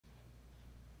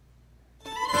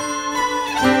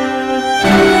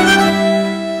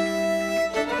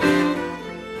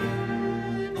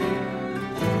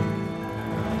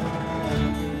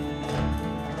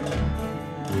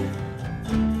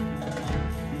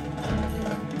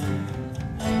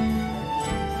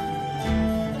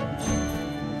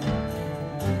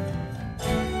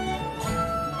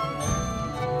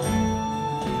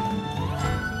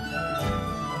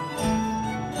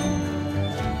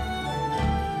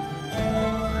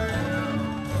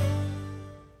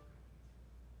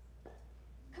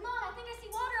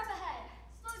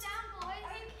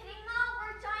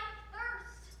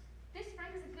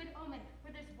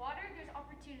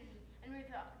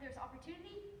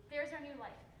There's our new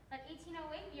life. Let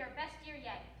 1808 be our best year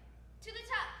yet. To the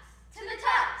tops! To the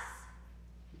tops!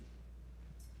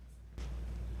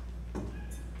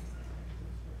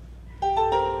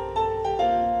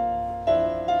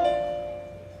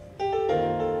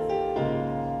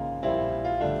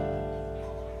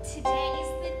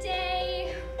 Today's the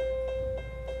day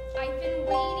I've been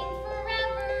waiting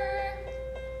forever.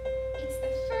 It's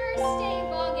the first day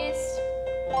of August,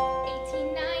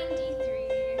 1893.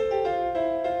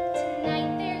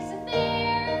 Tonight there's a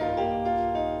fair,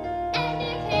 and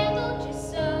if handled just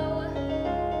so,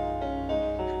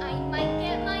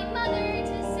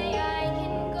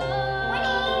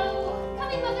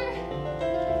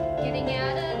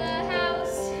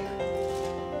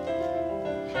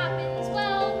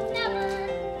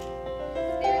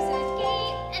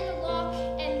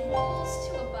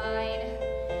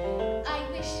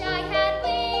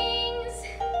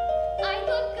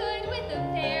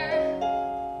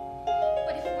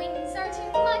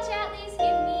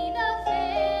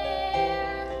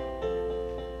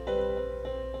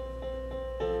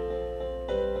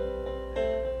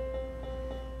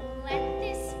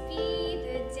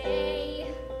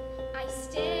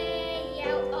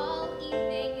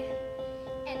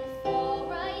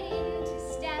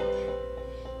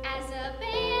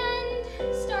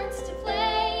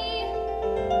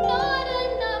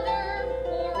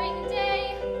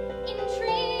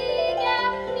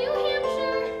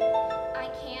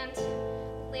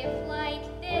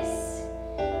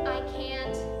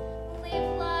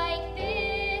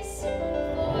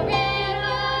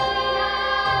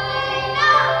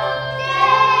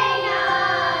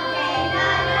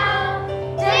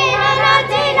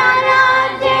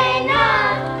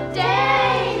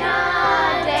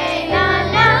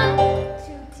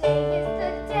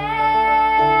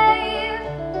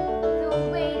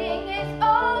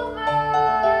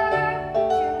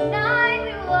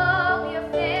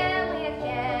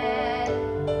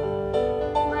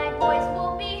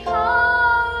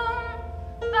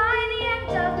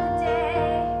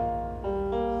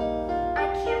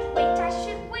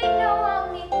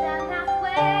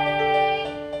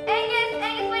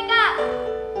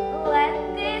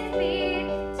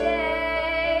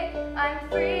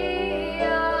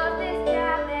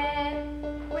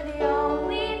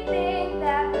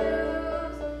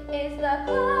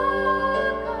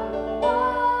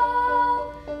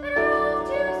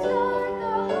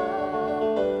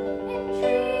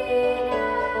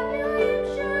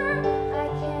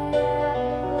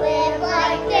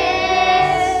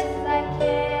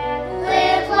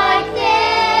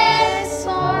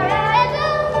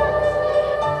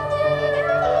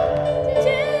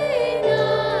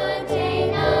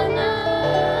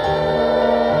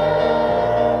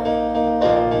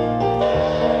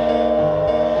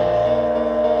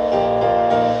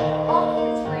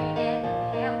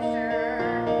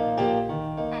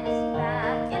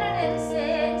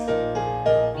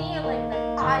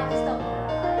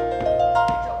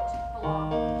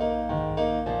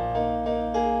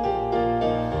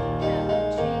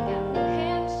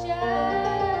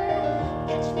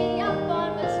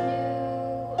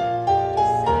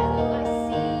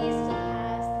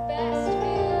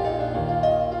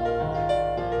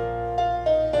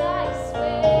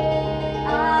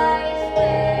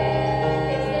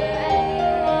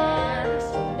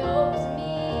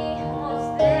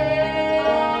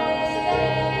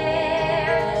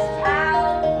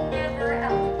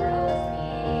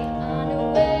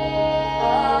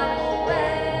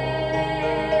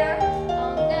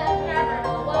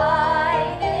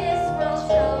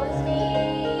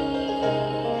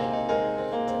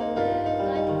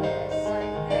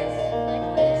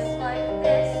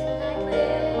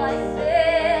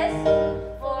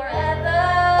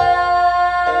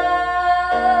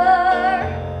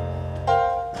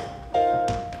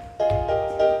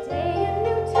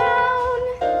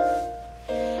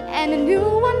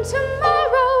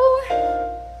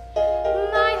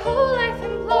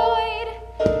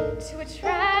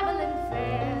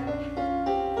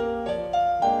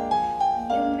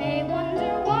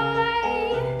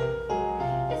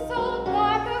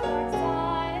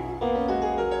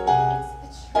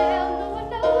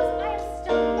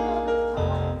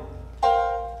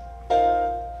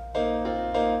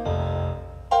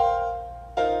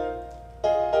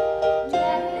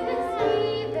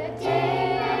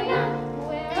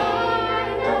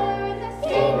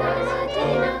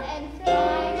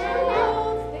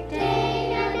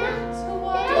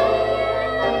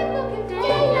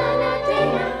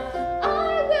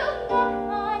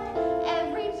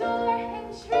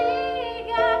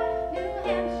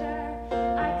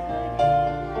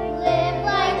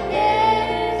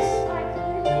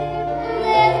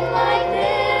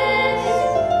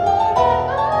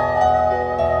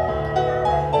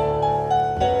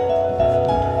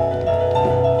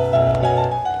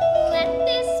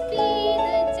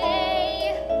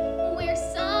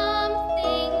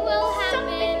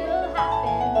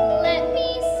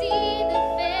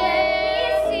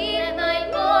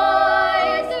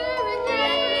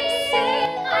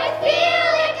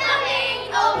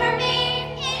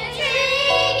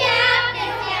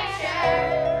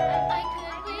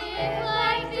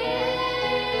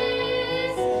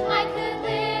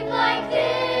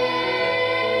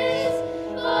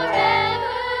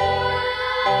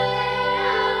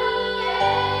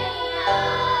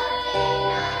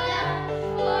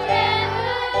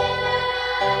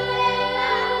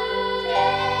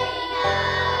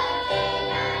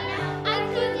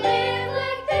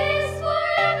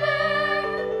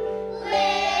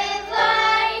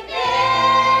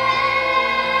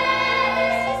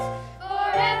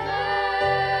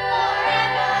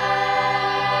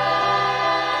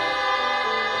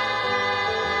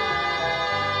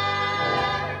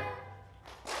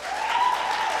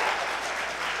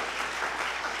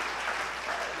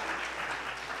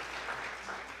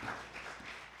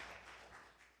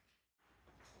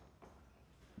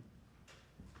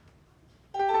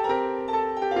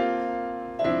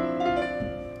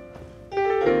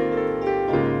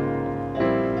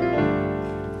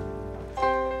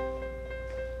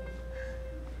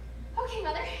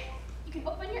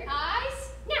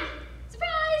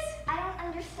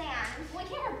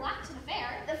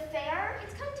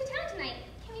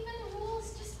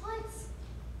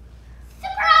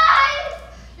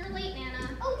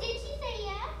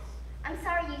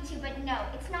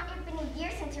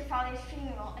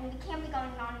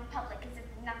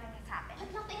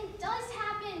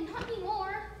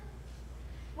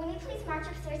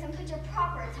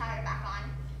 her attire back on.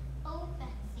 Oh,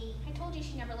 Betsy. I told you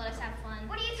she'd never let us have fun.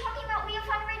 What are you talking about? We have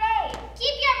fun every day.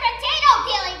 Keep your potato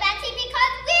peeling, Betsy,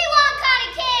 because we want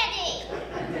cotton candy!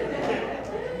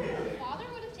 Father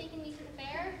would have taken me to the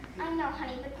fair. I know,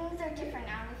 honey, but things are different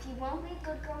now. If you won't be a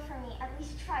good girl for me, at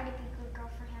least try to be a good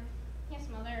girl for him. Yes,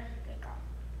 Mother. Good girl.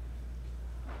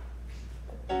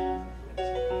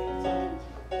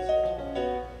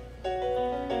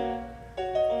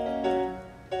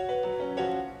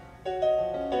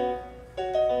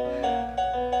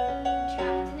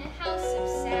 Trapped in a house of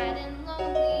sad and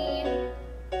lonely,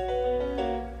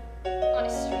 on a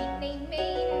street named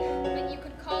Maine, but you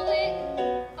could call it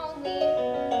only.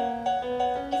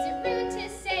 Is it rude to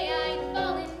say I'd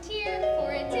volunteer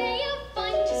for a day of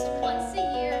fun just once a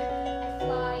year? I'd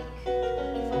fly a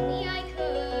coop if only I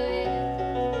could.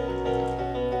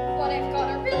 But I've got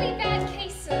a really bad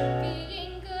case of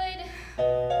being good.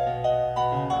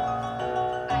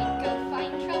 I'd go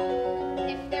find trouble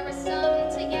if there was some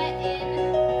to get in.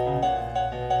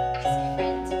 Ask a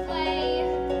friend to play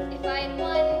if I had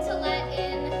one to let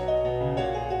in.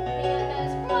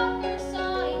 Bananas rockers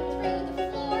sawing through the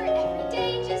floor every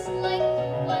day just like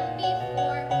the one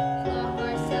before. We lock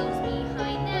ourselves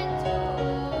behind that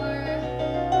door.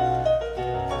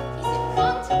 Is it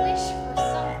wrong to wish for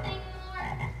something more?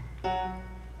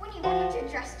 Winnie, why don't you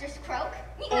just croak?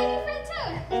 Meet my new friend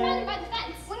Toad. We found him by the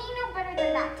fence. Winnie, you know better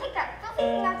than that. Take that filthy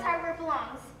thing outside where it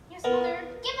belongs. Yes, Mother.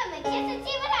 Give him a kiss and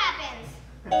see what happens.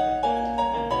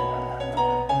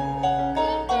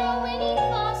 Good girl, Winnie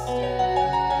Foster.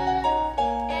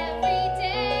 Every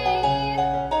day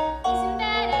is in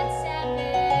bed at 7.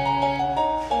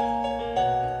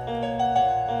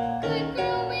 Good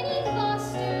girl, Winnie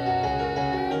Foster.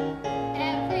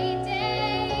 Every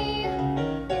day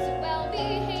is a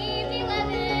well-behaved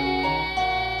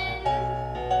 11.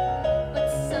 But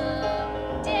some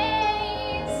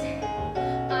days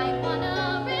I wanna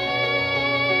raise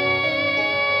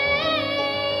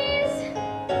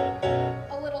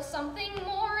a little something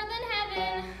more than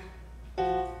heaven.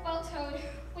 Well, Toad,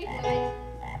 we blew it.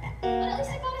 But at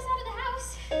least it got us out of the house.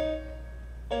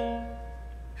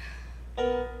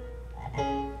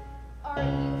 Are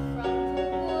you from the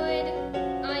wood?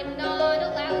 I'm not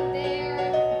allowed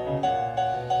there.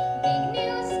 Big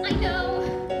news, I know.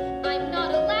 I'm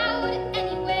not allowed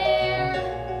anywhere.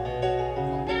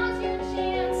 Well, now's your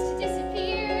chance to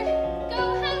disappear. Go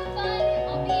have fun,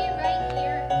 I'll be right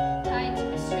here. Tied to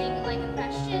a string like a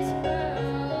precious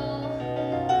pearl.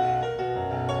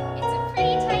 It's a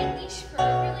pretty tight leash for a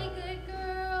really good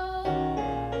girl.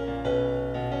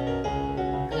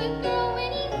 Good girl,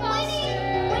 Winnie Foster.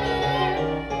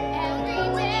 Every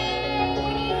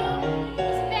day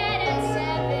is bed at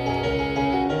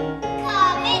 7.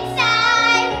 Come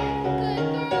inside. Good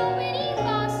girl, Winnie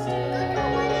Foster.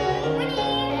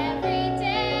 Every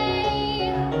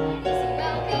day is a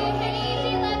well-behaved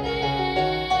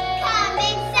 11. Come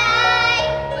inside.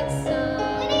 But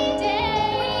some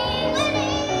days I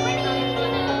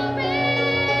wanna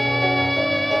raise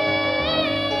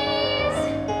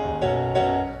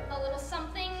a little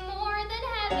something more than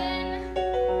heaven.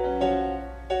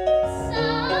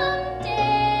 Some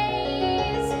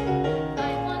days I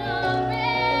wanna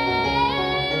raise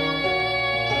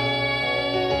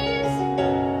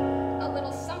a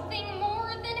little something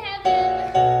more than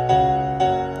heaven.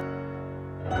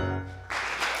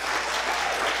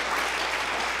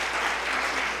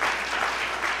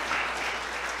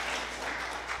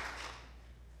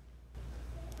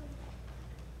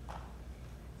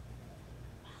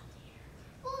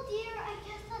 Well, dear, I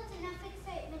guess that's enough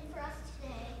excitement for us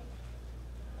today.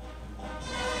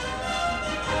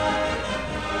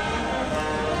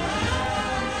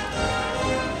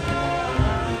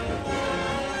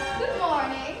 Good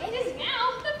morning. It is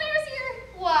now. The fair's here.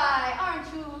 Why, aren't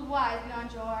you wise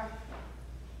beyond your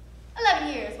 11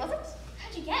 years, was it?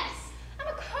 How'd you guess? I'm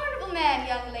a carnival man,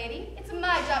 young lady. It's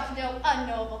my job to know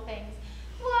unknowable things.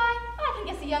 Why, I can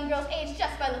guess a young girl's age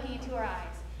just by looking into her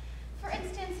eyes. For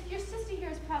instance, your sister here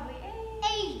is probably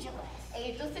Ageless.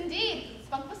 ageless indeed.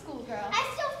 Spunk of a schoolgirl. I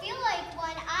still feel like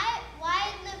one. I'd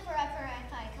live forever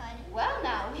if I could. Well,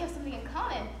 now, we have something in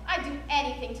common. I'd do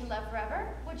anything to love forever.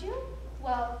 Would you?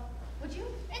 Well, would you?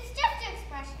 It's just an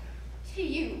expression. To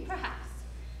you, perhaps.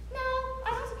 No, I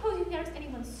don't suppose you've noticed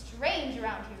anyone strange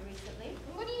around here recently.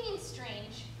 What do you mean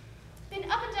strange? Been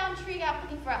up and down Tree Gap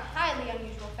looking for a highly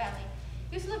unusual family.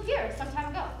 Used to live here some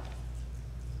time ago.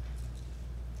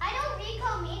 I don't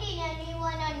recall meeting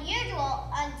anyone unusual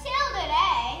until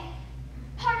today.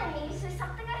 Pardon me, is there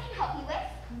something I can help you with?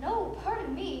 No,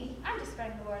 pardon me. I'm just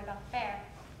spreading the word about the fair.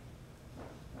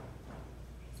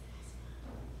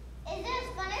 Is it as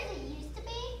fun as it used to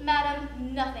be?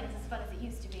 nothing's as fun as it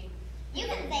used to be. You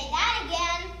can say that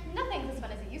again. Nothing's as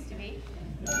fun as it used to be.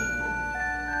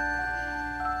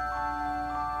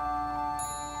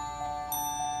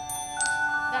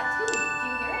 That too, do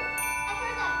you hear it? I've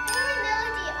heard that very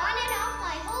melody on and off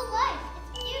my whole life.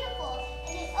 It's beautiful,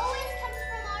 and it always comes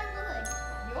from our wood.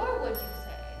 Your would you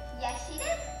say? Yes, she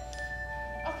did.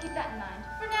 I'll keep that in mind.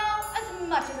 For now, as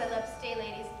much as I love to stay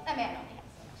ladies, a man only has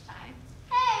so much time.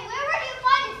 Hey, where would you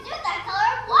find a suit that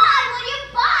color? Why would you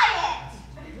buy it?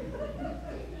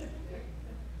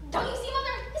 Don't you see,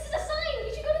 Mother? This is a sign.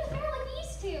 You should go to the fair like we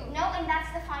used to. No, and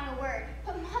that's the final word.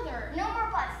 But Mother. No more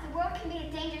buts. The world can be a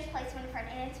dangerous place, Winifred,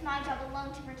 and it's my job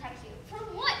alone to protect you. For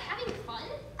what? Having fun?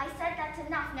 I said that's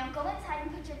enough. Now go inside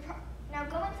and now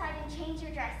go inside and change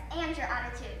your dress and your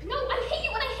attitude. No, I hate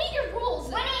you and I hate your rules.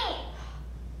 Winnie!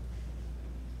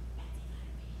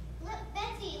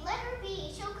 Betsy, let her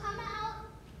be. She'll come out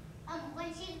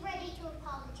when she's ready to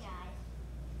apologize.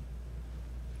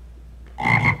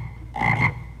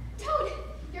 Toad,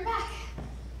 you're back.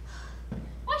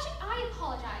 Why should I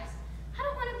apologize? I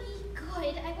don't want to be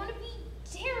good. I want to be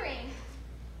daring.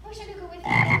 I wish I could go with you.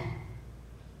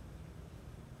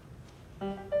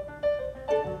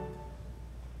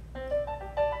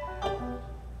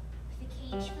 With a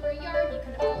cage for a yard, you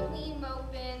can only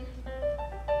mope in.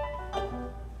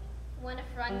 When a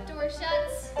front door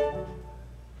shuts,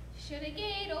 should a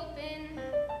gate open?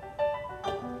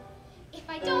 If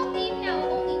I don't leave now,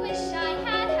 I'll only wish I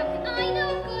had. How can I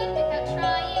know good without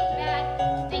trying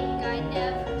bad? Think I'd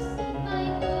never see my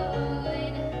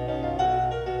wood.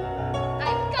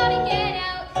 I've gotta get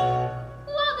out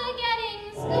while the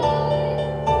getting's good.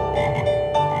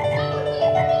 Toad,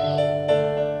 wait for me!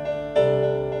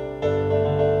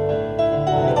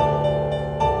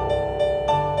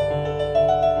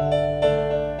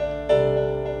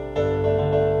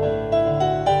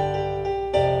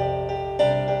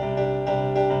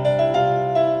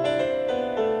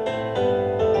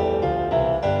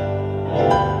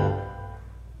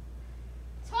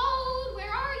 Toad,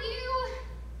 where are you?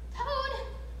 Toad?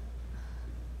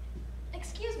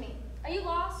 Excuse me, are you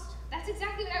lost? That's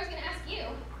exactly what I was gonna ask you.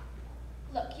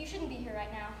 Look, you shouldn't be here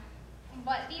right now.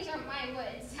 But these are my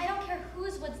woods. I don't care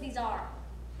whose woods these are.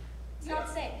 It's not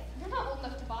safe. You're not old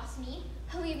enough to boss me.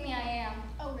 Believe me, I am.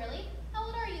 Oh, really? How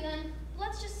old are you then?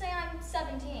 Let's just say I'm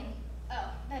 17.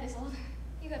 Oh, That is old.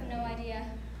 You have no idea.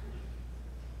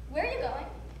 Where are you going?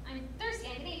 I'm thirsty.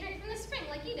 I'm gonna drink from the spring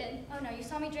like you did. Oh no, you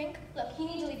saw me drink? Look, you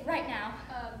need to leave right now.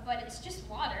 But it's just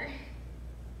water.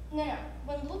 No.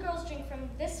 When little girls drink from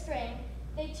this spring,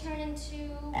 they turn into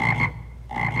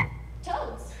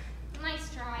toads. Nice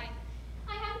try.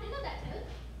 I happen to know that toad.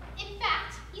 In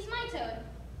fact, he's my toad.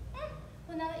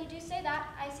 Well, now that you do say that,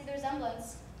 I see the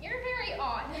resemblance. You're very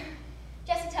odd.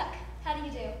 Jessie Tuck, how do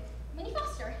you do? Winnie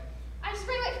Foster. I just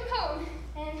ran away from home.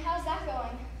 And how's that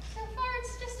going? So far,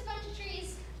 it's just a bunch of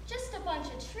trees. Just a bunch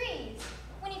of trees.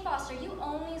 Winnie Foster, you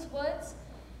own these woods,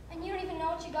 and you don't even know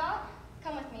what you got?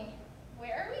 Come with me.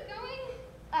 Where are we going?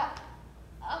 Up.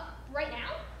 Up right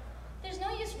now? There's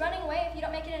no use running away if you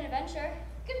don't make it an adventure.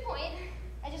 Good point.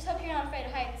 I just hope you're not afraid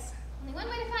of heights. Only one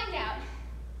way to find out.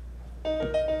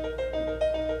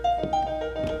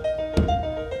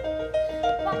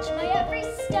 Watch my every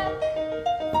step.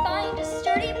 Find a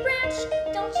sturdy branch.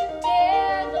 Don't you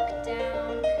dare look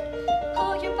down.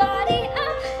 Pull your body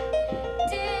up.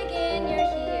 Dig in your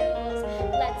heels.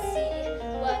 Let's see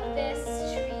what this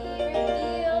tree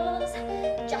reveals.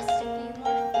 Just a few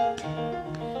more feet.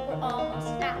 We're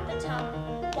almost at the top.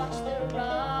 Watch the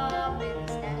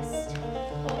robin's nest.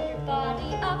 Pull your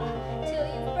body up till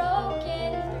you've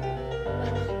broken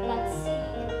through. Let's see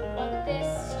what this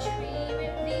tree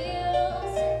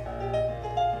reveals.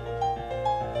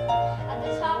 At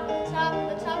the top, at the top,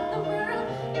 at the top of the world,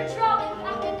 you're drawing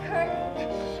back a curtain.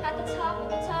 At the top, at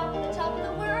the top, at the top of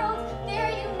the world,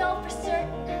 there you know for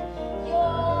certain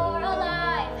you're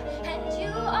alive and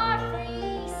you are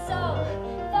free. So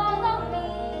follow me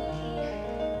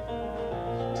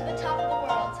to the top of the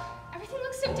world. Everything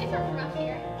looks so different from up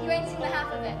here. You ain't seen the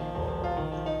half of it.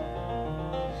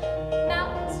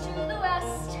 Mountains to the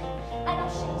west, an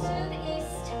ocean to the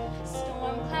east,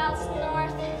 storm clouds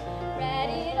north,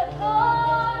 ready to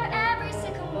pour. Every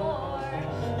sycamore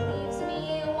leaves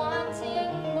me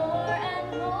wanting more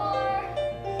and more.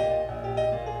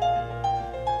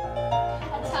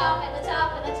 At the top, at the top,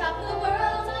 at the top of the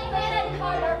world, my head and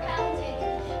heart are pounding.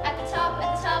 At the top, at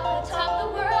the top, at the top of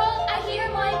the world, I hear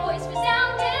my voice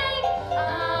resounding.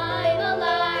 I'm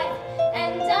alive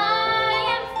and I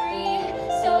am free,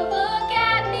 so look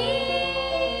at me.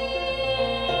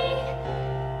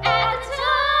 At the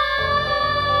top.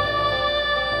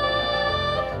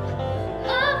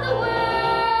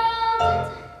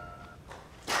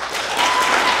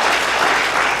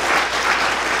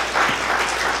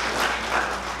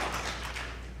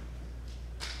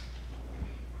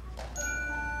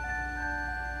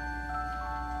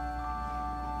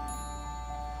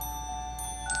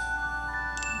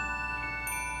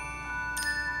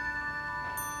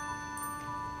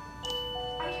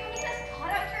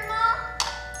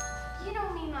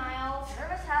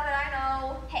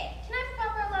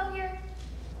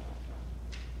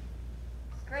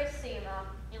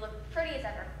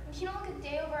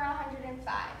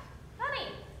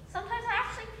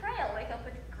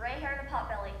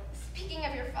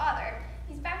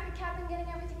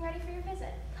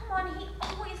 on, he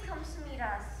always comes to meet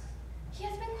us. He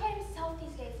has been quite himself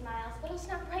these days, Miles, but he'll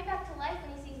snap right back to life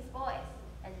when he sees his boys.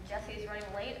 And Jesse's running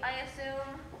late, I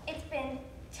assume? It's been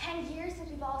 10 years since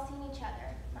we've all seen each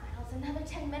other. Miles, another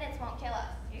 10 minutes won't kill us.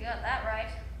 You got that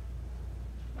right.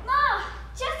 Ma!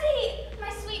 Jesse! My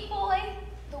sweet boy.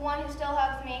 The one who still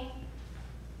hugs me.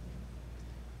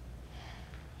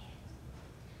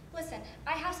 Listen,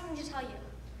 I have something to tell you.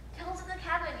 Tell us in the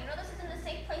cabin. You know this isn't a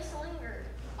safe place to linger.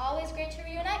 Always great to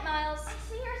reunite, Miles. I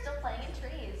see you're still playing in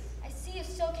trees. I see you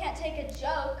still can't take a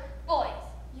joke. Boys,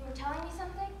 you were telling me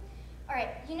something? All right,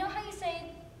 you know how you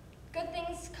say good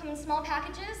things come in small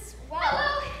packages? Well,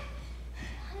 Hello!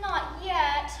 not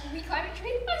yet. We climbed a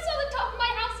tree. I saw the top of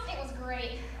my house. It was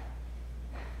great.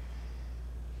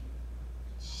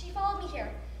 She followed me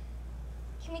here.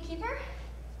 Can we keep her?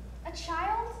 A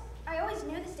child? I always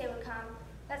knew this day would come.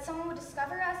 That someone would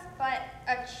discover us, but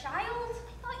a child?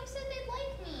 I thought you said they'd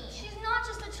like me. She's not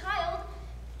just a child.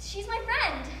 She's my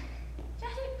friend.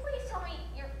 Jesse, please tell me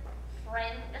your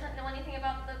friend doesn't know anything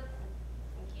about the,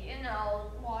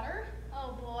 Water?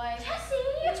 Oh boy. Jesse!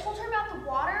 You told her about the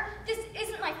water? This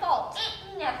isn't my fault.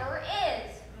 It never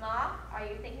is. Ma, are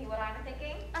you thinking what I'm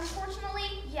thinking?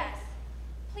 Unfortunately, yes.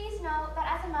 Please know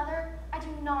that as a mother, I do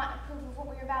not approve of what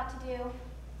we're about to do.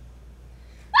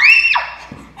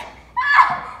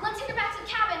 Let's take her back to the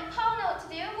cabin. Paul will know what to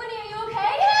do. Winnie, are you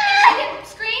okay? If she can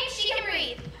scream, she can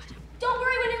breathe. Don't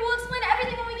worry, Winnie. We'll explain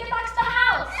everything when we get back to the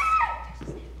house.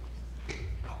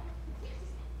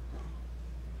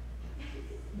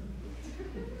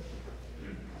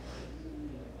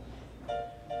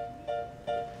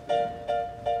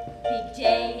 Big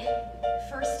day,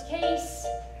 first case.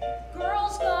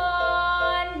 Girls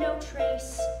gone, no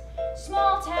trace.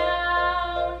 Small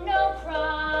town, no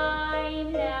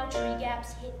crime. Now tree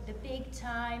gaps hit the big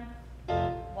time.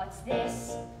 What's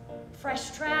this?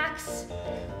 Fresh tracks.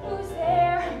 Who's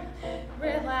there?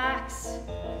 Relax.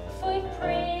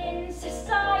 Footprints,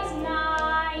 size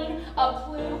 9. A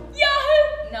clue.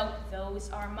 Yahoo! No, those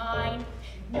are mine.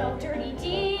 No dirty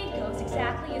deed goes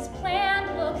exactly as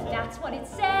planned. Look, that's what it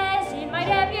says in my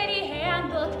deputy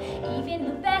handbook. Even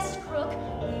the best crook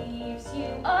leaves you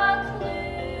a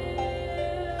clue.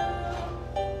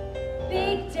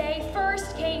 Big day,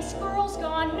 first case, girls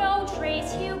gone, no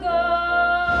trace, Hugo.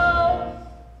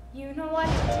 You know what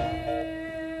to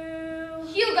do.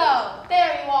 Hugo,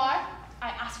 there you are. I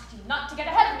asked you not to get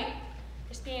ahead of me.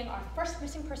 This being our first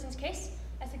missing persons case,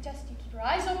 I suggest you keep your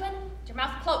eyes open and your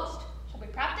mouth closed. Shall we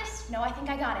practice? No, I think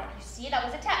I got it. You see, that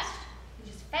was a test. You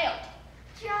just failed.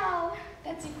 Joe.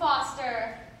 Betsy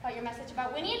Foster. Got your message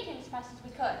about Winnie and came as fast as we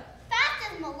could.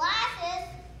 Fast as molasses.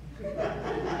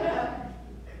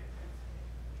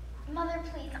 Mother,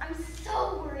 please, I'm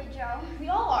so worried, Joe. We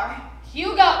all are.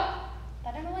 Hugo!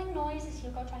 That annoying noise is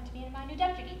Hugo trying to be my new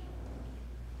deputy.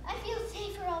 I feel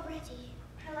safer already.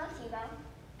 Hello, Hugo.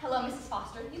 Hello, Mrs.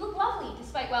 Foster. You look lovely,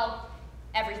 despite, well,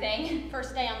 everything.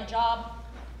 First day on the job.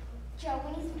 Joe,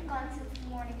 Winnie's been gone since the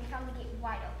morning. We found the gate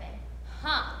wide open.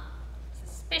 Huh.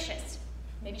 Suspicious.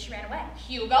 Maybe she ran away.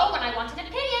 Hugo, when I want an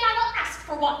opinion, I will ask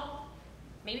for one.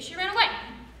 Maybe she ran away.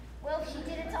 Well, if she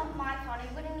did, it's on my fault.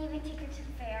 I wouldn't even take her to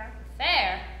the fair.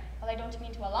 Fair? Well, I don't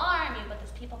mean to alarm you, but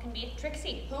those people can be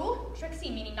tricksy. Who?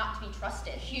 Tricksy, meaning not to be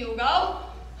trusted. Hugo?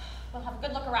 We'll have a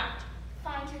good look around.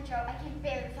 Find her, Joe. I can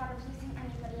barely thought of losing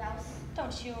anybody else.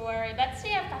 Don't you worry,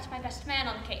 Betsy. I've got my best man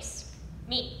on the case.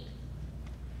 Me.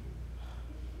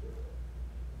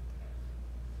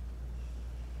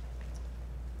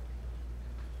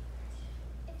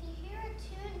 If you hear a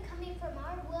tune coming from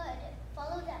our wood,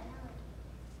 follow that melody.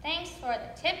 Thanks for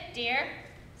the tip, dear.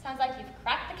 Sounds like you've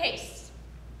cracked the case.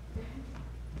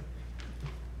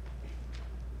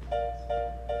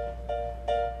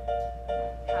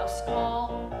 House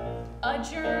call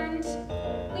adjourned.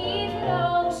 Leave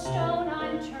no stone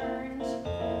unturned.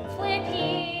 Flip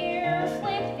here,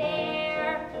 flip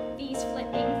there. These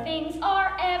flipping things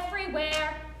are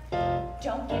everywhere.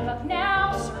 Don't give up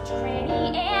now. Search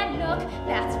cranny and nook.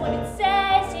 That's what it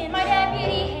says in my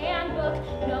deputy handbook.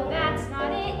 No, that's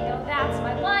not it. No, that's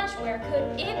my lunch. Where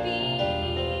could it be?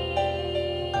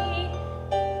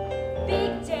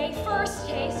 Big day, first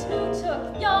case. Who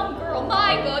took young girl?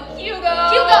 My book, Hugo.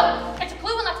 Hugo! It's a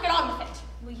clue and let's get on with it.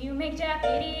 Will you make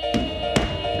deputy?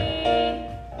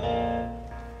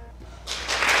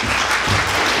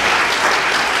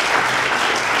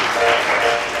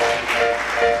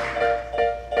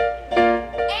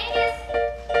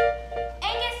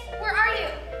 Angus, where are you?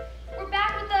 We're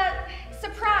back with the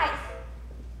surprise.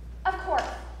 Of course.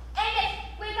 Angus,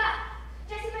 wake up.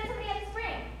 Jesse put somebody at the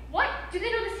spring. What? Do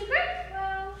they know the secret?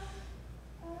 Well,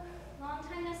 long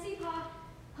time no see, Pa.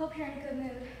 Hope you're in good good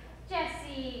mood.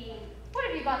 Jessie, what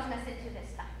have you gotten us into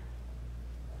this time?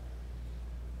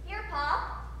 Here,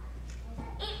 Pa.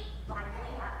 It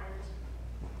finally happened.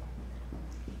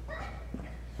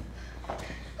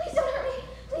 Please don't hurt me.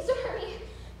 Please don't hurt me.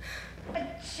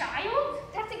 A child?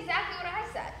 That's exactly what I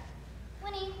said.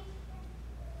 Winnie,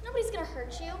 nobody's gonna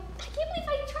hurt you. I can't believe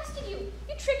I trusted you.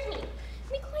 You tricked me.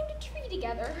 We climbed a tree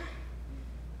together.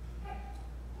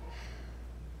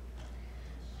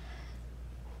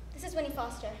 This is Winnie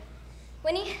Foster.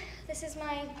 Winnie, this is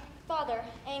my father,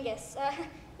 Angus.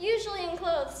 Usually in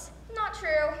clothes. Not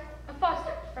true. A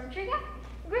Foster from Tree Gap?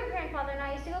 Great-grandfather and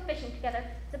I used to go fishing together.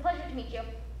 It's a pleasure to meet you.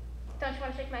 Don't you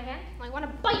want to shake my hand? I want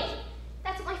to bite it.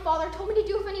 That's what my father told me to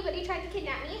do if anybody tried to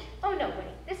kidnap me. Oh no,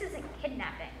 Winnie, this isn't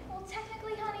kidnapping. Well,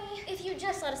 technically, honey. If you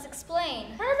just let us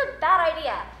explain. That is a bad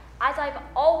idea. As I've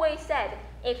always said,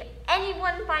 if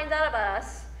anyone finds out about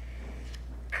us,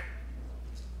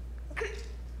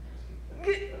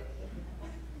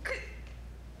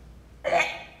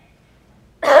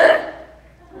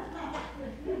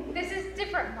 This is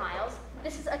different, Miles.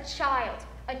 This is a child.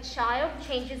 A child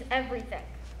changes everything.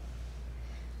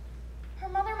 Her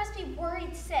mother must be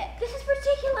worried sick. this is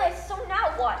ridiculous, so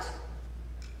now what?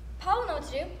 Pa will know what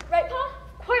to do. Right, Pa?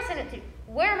 Of course I know too.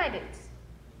 Where are my boots?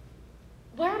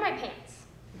 Where are my pants?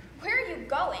 Where are you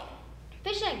going?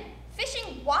 Fishing.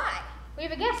 Fishing? Why? We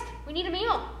have a guest. We need a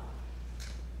meal.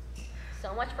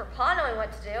 So much for Pa knowing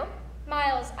what to do.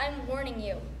 Miles, I'm warning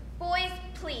you. Boys,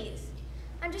 please.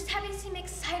 I'm just happy to see him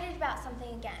excited about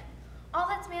something again. All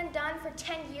that's man done for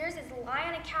 10 years is lie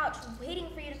on a couch waiting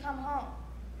for you to come home.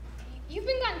 You've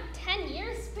been gone 10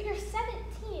 years, but you're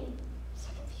 17. So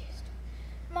confused.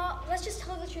 Ma, let's just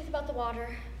tell her the truth about the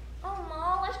water. Oh,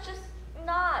 Ma, let's just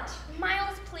not.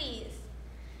 Miles, please.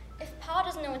 If Pa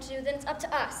doesn't know what to do, then it's up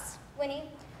to us. Winnie,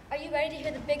 are you ready to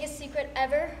hear the biggest secret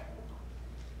ever?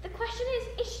 The question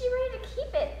is she ready to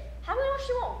keep it? How do we know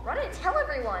she won't run and tell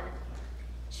everyone?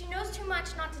 She knows too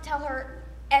much not to tell her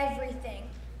everything.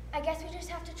 I guess we just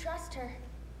have to trust her.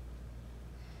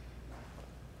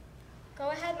 Go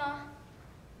ahead, Ma.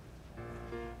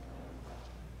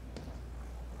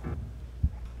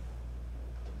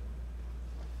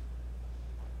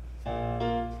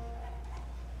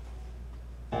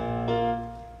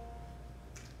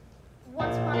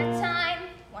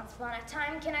 Once upon a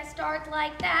time, can I start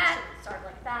like that? Start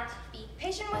like that. Be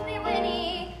patient with me,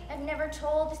 Winnie. I've never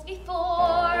told this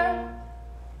before.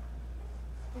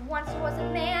 Once there was a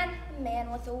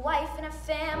man with a wife and a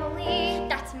family.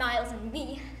 That's Miles and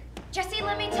me. Jessie,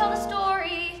 let me tell the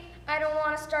story. I don't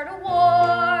want to start a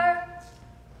war.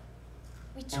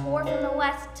 We toured from the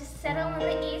west to settle in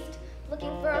the east, looking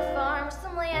for a farm or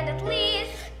some land at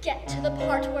least. Get to the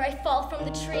part where I fall from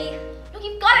the tree. Look,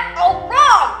 you've got it all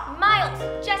wrong!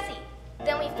 Miles, Jessie.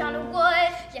 Then we found a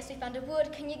wood. Yes, we found a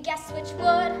wood. Can you guess which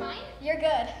wood? Mine? You're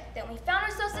good. Then we found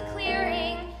ourselves a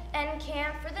clearing and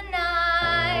camped for the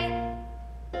night.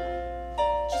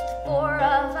 Just the four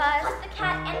of us. Plus the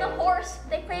cat and the horse,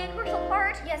 they play a crucial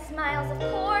part. Yes, Miles, of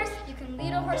course. You can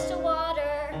lead a horse to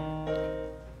water.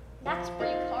 That's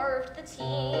where you carved the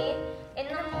tea. In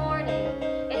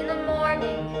the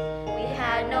morning, we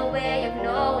had no way of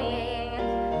knowing.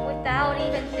 Without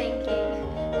even thinking,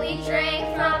 We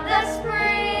drank from the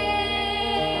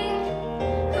spring.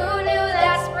 Who knew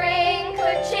that spring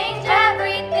could change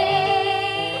everything?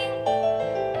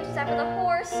 except for the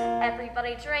horse,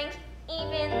 everybody drank,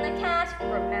 even the cat.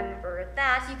 Remember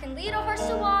that. You can lead a horse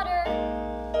to water.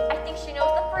 I think she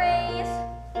knows the phrase.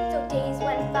 So days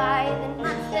went by, then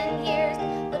months, then years,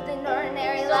 lived an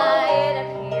ordinary So life.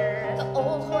 it appears. The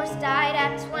old horse died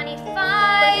at 25.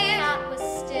 But the cat was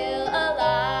still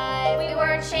alive. We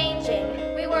weren't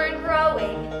changing, we weren't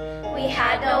growing. We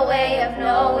had no way of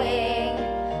knowing.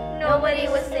 Nobody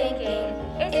was thinking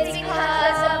it's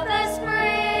because of the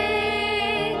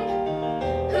spring.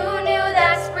 Who knew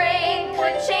that spring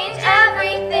could change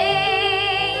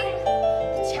everything?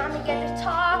 The town began to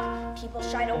talk, people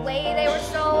shied away, they were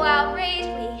so outraged.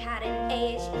 We hadn't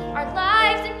aged, our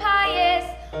lives impious,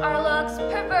 our looks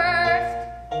perverse.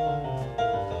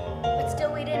 But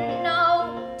still we didn't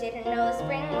know the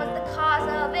spring was the cause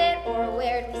of it, or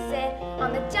where'd we sit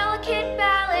on the delicate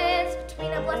balance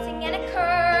between a blessing and a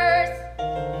curse.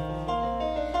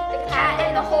 The cat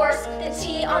and the horse, the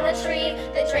tea on the tree,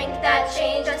 the drink that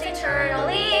changed us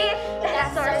eternally.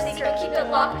 That's our secret, keep it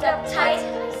locked up tight.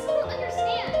 But I still don't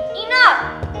understand. Enough!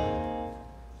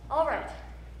 All right.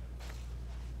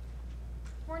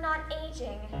 We're not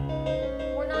aging.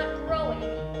 We're not growing.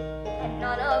 And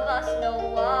none of us know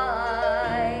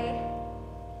why.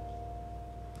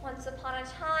 Once upon a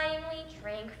time, we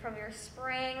drank from your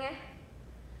spring.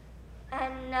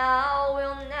 And now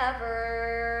we'll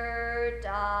never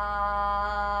die.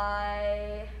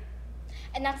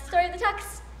 And that's the story of the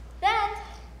Tucks. Then,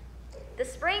 The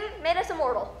spring made us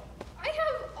immortal. I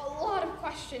have a lot of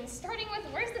questions, starting with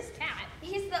where's this cat?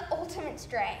 he's the ultimate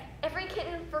stray. Every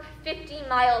kitten for 50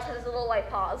 miles has little white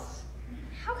paws.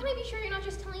 How can I be sure you're not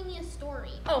just telling me a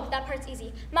story? Oh, that part's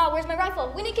easy. Ma, where's my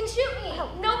rifle? Winnie can shoot me.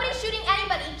 Oh, Nobody's shooting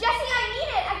anybody. Jesse, I need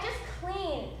it. I just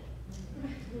cleaned.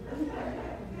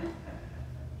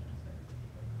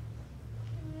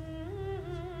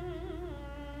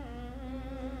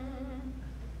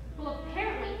 Well,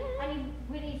 apparently, I need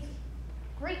Winnie's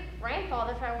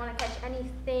great-grandfather if I want to catch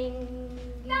anything.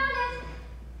 Found it.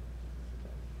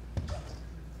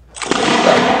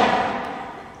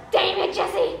 Damn it,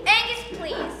 Jesse! Angus,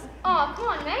 please. Oh, come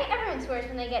on, May. Everyone swears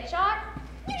when they get shot.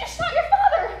 You just shot your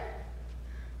father!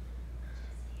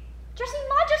 Jesse,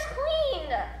 Ma just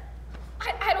cleaned.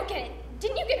 I don't get it.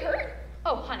 Didn't you get hurt?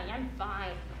 Oh, honey, I'm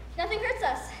fine. Nothing hurts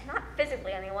us. Not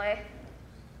physically, anyway.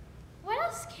 What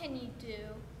else can you do?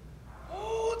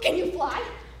 Can you fly?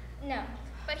 No,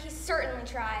 but he certainly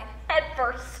tried. Head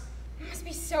first. It must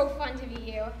be so fun to be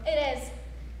you. It is.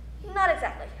 Not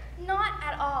exactly. Not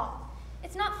at all.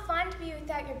 It's not fun to be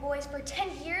without your boys for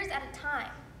 10 years at a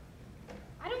time.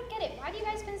 I don't get it. Why do you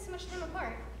guys spend so much time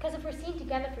apart? Because if we're seen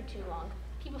together for too long,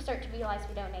 people start to realize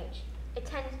we don't age. It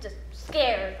tends to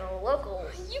scare the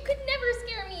locals. You could never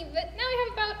scare me, but now I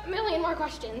have about a million more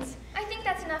questions. I think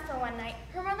that's enough for one night.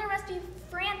 Her mother must be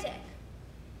frantic.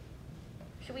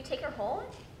 Should we take her home?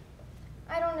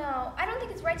 I don't know. I don't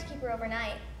think it's right to keep her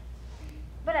overnight.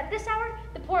 But at this hour,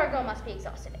 the poor girl must be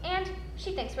exhausted, and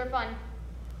she thinks we're fun.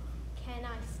 Can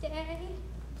I stay?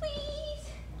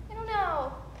 Please? I don't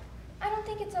know. I don't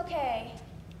think it's okay.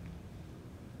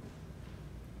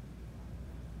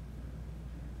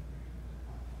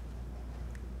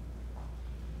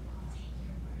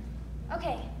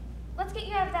 Okay, let's get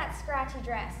you out of that scratchy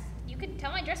dress. You could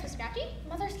tell my dress was scratchy?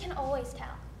 Mothers can always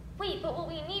tell. Wait, but what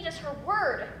we need is her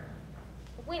word.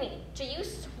 Winnie, do you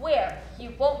swear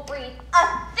you won't breathe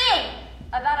a thing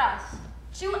about us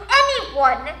to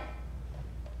anyone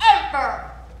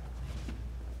ever?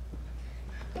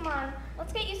 Come on,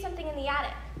 let's get you something in the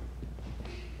attic.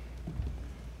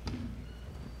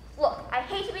 Look, I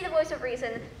hate to be the voice of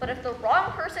reason, but if the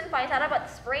wrong person finds out about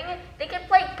the spring, they can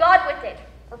play God with it,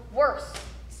 or worse.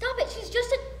 Stop it, she's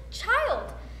just a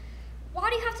child. Why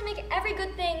do you have to make every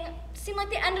good thing seem like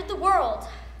the end of the world?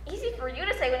 Easy for you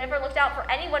to say when you never looked out for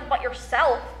anyone but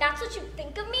yourself. That's what you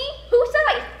think of me? Who said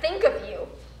I think of you?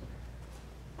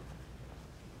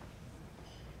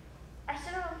 I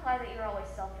shouldn't imply that you're always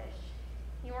selfish.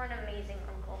 You are an amazing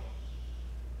uncle.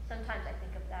 Sometimes I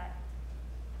think of that.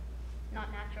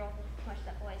 Not natural, much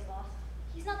that boy's lost.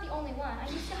 He's not the only one. I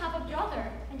used to have a brother.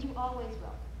 And you always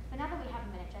will. But now that we have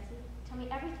a minute, Jessie, tell me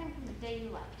everything from the day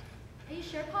you left. Are you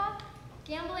sure, Pa?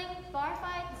 Gambling, bar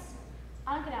fights?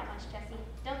 I don't get out much, Jessie.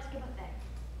 Don't skip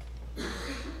a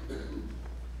thing.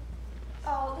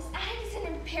 Oh, this attic is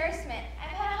an embarrassment.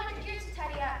 I've had 100 years to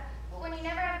tidy up. But when you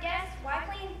never have guests, why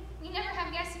clean? We never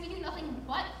have guests and we do nothing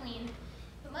but clean.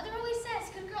 But Mother always says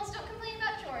good girls don't complain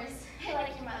about chores. I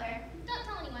like your mother. Don't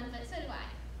tell anyone, but so do I.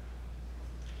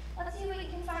 Let's see what you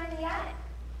can find in the attic.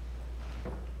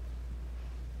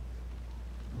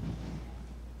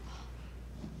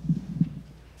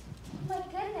 Oh my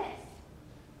goodness.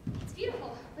 It's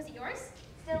beautiful. Was it yours?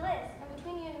 Still is. And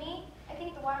between you and me, I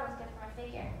think the water was good for my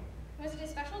figure. Was it a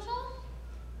special shawl?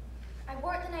 I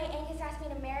wore it the night Angus asked me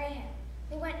to marry him.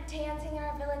 We went dancing in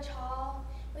our village hall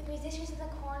with musicians in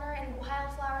the corner and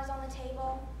wildflowers on the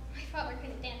table. My father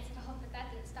couldn't dance at all, but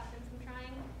that didn't stop him from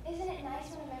trying. Isn't it nice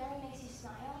when a memory makes you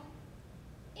smile?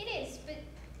 It is, but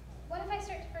what if I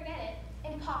start to forget it?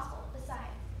 Impossible.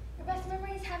 Besides, your best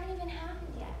memories haven't even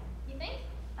happened yet. You think?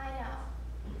 I know.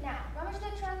 Now, rummage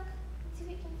the trunk and see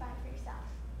what you can find for yourself.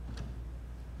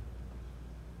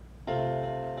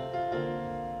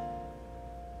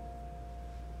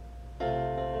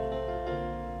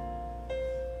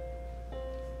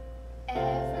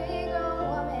 Every grown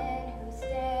woman who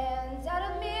stands at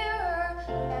a mirror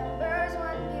remembers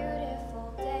one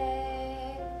beautiful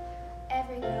day.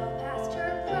 Every girl past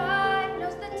her prime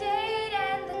knows the date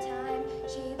and the time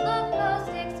she looked most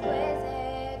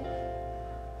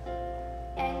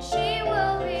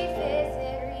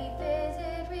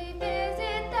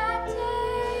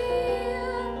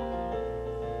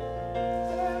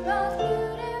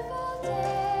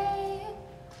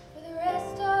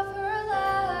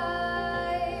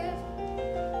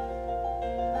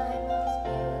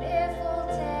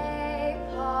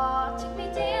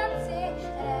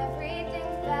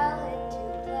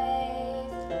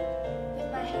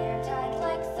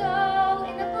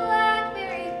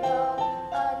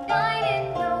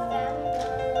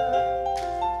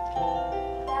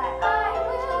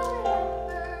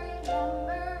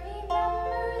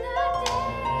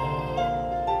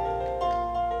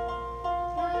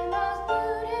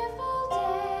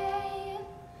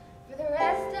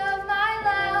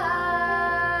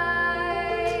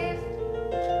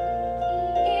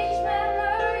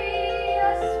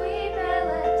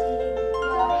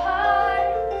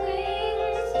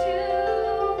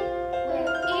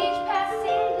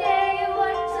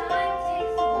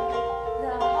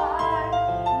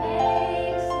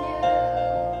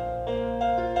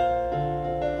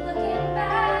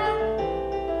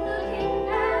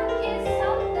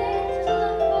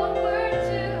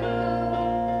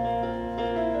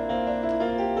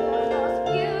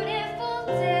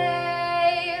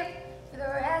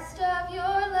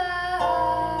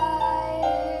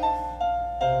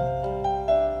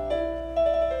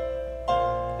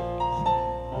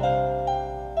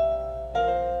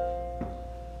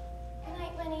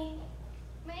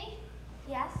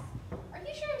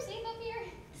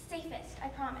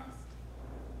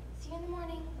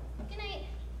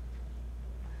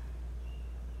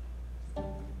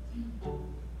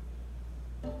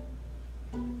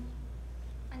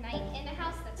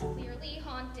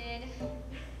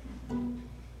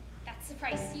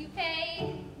price you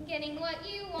pay, getting what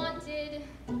you wanted.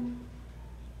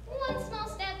 One small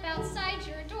step outside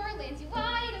your door lands you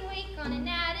wide awake on an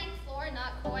attic floor,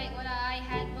 not quite what I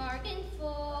had bargained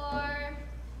for.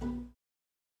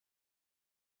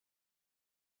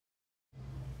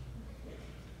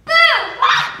 Boom!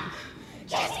 Ah!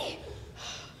 Jessie!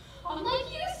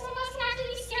 Unlike you, some of us can actually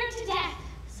be scared to death.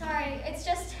 Sorry, it's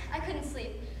just I couldn't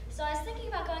sleep. So I was thinking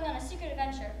about going on a secret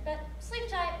adventure, but sleep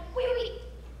tight. Wait.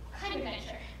 What kind of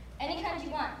adventure? Any kind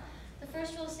you want. The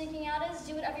first rule of sneaking out is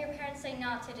do whatever your parents say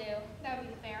not to do. That would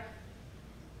be the fair.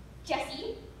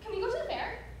 Jessie, can we go to the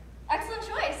fair? Excellent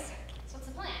choice. So what's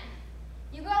the plan?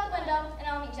 You go out the window, and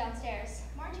I'll meet you downstairs.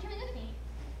 Why aren't you coming with me?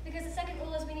 Because the second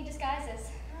rule is we need disguises.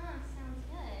 Ah, sounds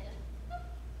good.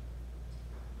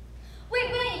 Wait,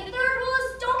 Winnie, the third rule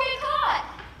is don't get caught.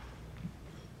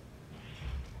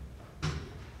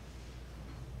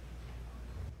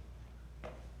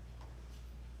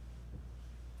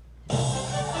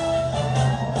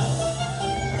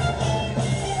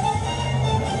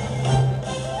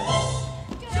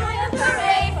 Join the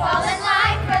parade, fall in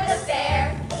line for the fair.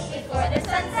 Before the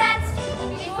sun sets,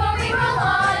 before we roll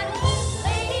on.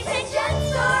 Ladies and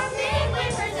gents, our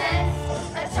England presents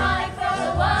a tonic for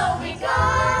the woe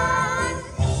begone.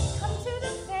 Come to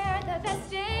the fair, the best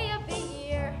day of the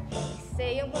year. They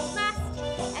say it won't last,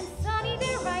 and sunny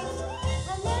they're right.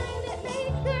 A line that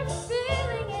make their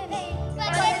feeling innate.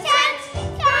 But the tent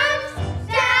comes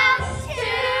down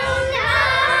tonight.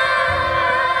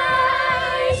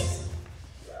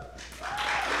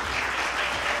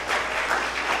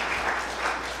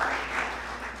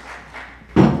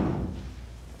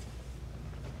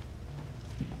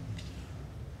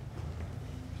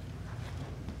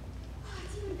 Oh,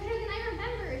 it's even better than I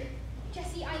remembered.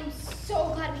 Jessie, I am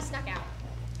so glad we snuck out.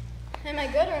 Am I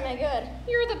good or am I good?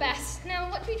 You're the best. Now,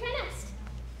 what should we try next?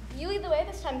 You lead the way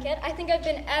this time, kid. I think I've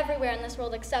been everywhere in this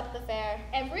world except the fair.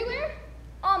 Everywhere?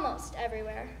 Almost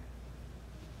everywhere.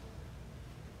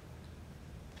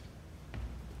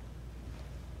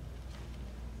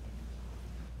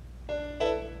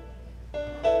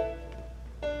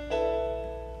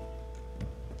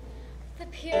 The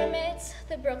pyramids,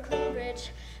 the Brooklyn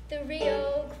Bridge, the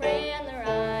Rio Grande, the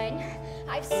Rhine.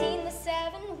 I've seen the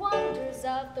 7 wonders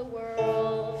of the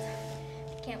world.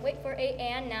 Can't wait for 8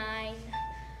 and 9.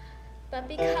 But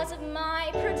because of my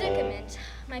predicament,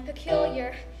 my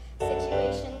peculiar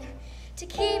situation, to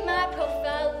keep my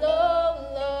profile low,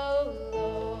 low,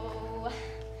 low,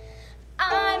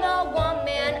 I'm a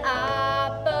one-man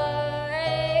operation.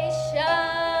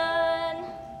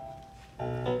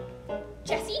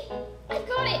 Jessie, I've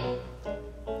got it.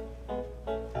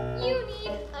 You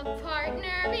need a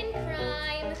partner in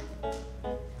crime.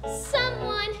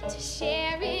 Someone to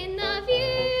share in the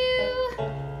view.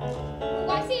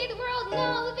 Why see the world in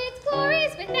all of its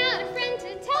glories without a friend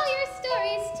to tell your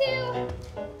stories to?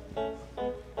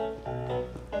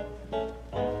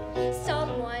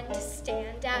 Someone to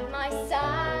stand at my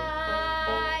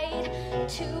side.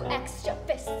 2 extra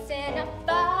fists in a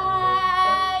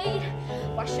fight.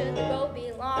 Why should the road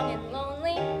be long and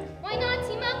lonely? Why not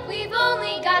team up? We've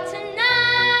only got tonight.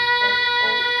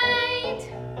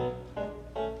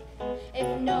 If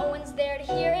no one's there to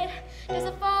hear it, does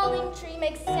a falling tree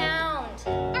make sound?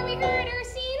 Are we heard or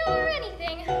seen or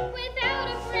anything without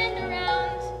a friend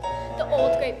around? The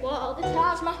old Great Wall, the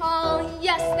Taj Mahal,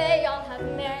 yes, they all have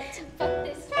merit. But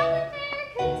this traveling fair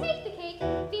could take the cake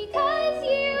because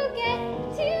you get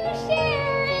to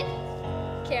share it.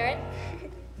 Carrot.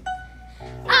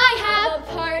 I have a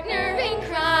partner in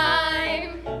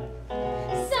crime.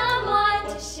 Someone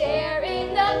to share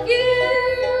in the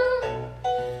view.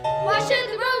 Why should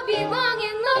the road be long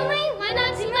and lonely? Why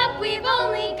not team up? We've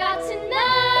only got tonight.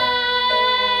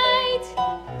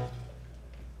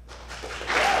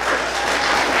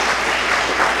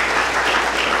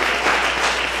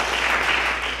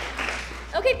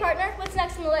 Okay, partner, what's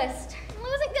next on the list? I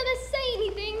wasn't gonna say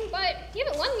anything, but you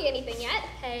haven't won me anything yet.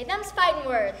 Hey, them's fighting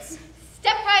words.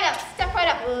 Step right up, step right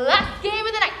up. Last game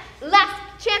of the night. Last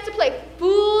chance to play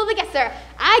Fool the Guesser.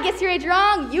 I guess your age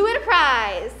wrong, you win a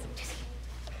prize.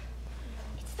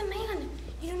 It's the man.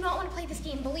 You do not want to play this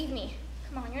game, believe me.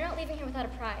 Come on, you're not leaving here without a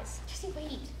prize. Jessie,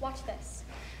 wait. Watch this.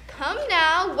 Come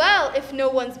now. Well, if no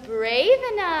one's brave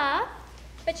enough.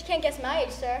 Bet you can't guess my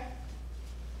age, sir.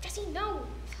 Jessie, no.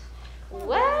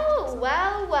 Well,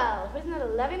 well, well. Here's an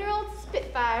 11-year-old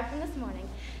Spitfire from this morning.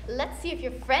 Let's see if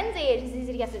your friend's age is as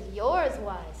easy to guess as yours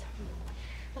was.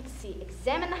 Let's see.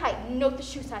 Examine the height. Note the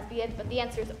shoe size. But the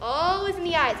answer is always in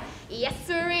the eyes. Yes,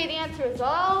 sirree. The answer is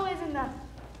always in the...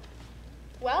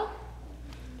 Well,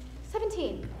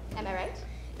 17. Am I right?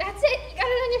 That's it. You got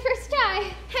it on your first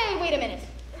try. Hey, wait a minute.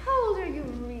 How old are you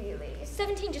really?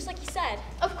 17, just like you said.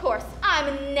 Of course,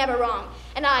 I'm never wrong.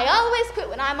 And I always quit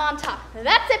when I'm on top.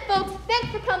 That's it, folks. Thanks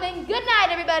for coming. Good night,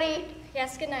 everybody.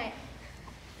 Yes, good night.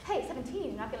 Hey, 17,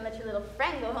 you're not going to let your little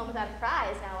friend go home without a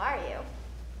prize now, are you?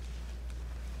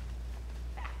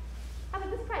 How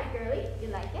about this prize, girlie? You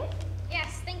like it?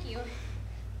 Yes, thank you.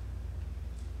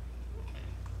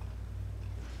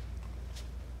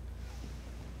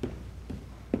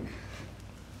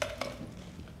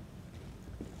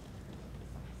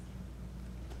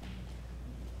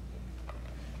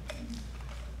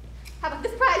 How about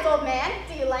this prize, old man?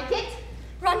 Do you like it?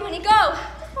 Run, Winnie, go!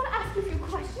 Just want to ask you a few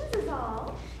questions is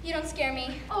all. You don't scare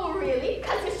me. Oh, really?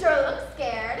 Because you sure look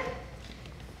scared.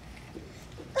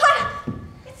 Ah!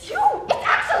 It's you! It's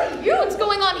actually you! What's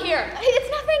going on here?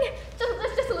 It's nothing.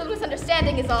 It's just a little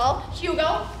misunderstanding is all.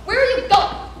 Hugo, where are you going?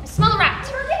 I smell a rat.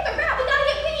 Forget the rat. We gotta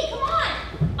get Winnie. Come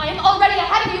on. I am already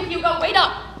ahead of you, Hugo. Wait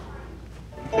up.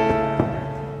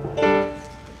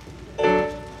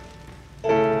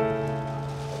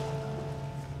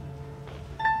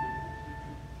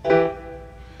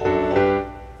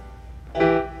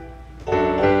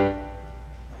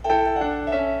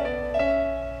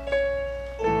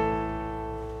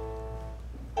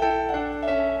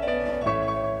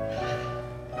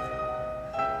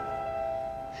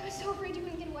 I was so afraid you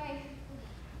wouldn't get away.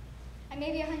 I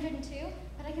may be 102,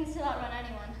 but I can still outrun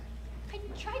anyone. I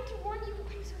tried to warn you.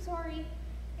 I'm so sorry.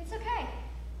 It's okay.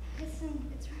 It's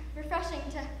refreshing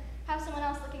to have someone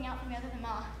else looking out for me other than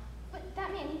Ma. But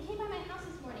that man, he came by my house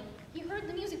this morning. He heard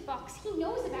the music box. He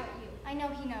knows about you. I know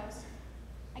he knows.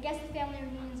 I guess the family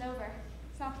reunion's over.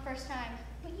 It's not the first time.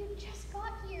 But you just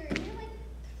got here. You're like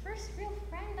the first real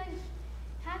friend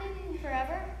I've had in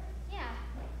Forever? Yeah.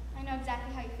 I know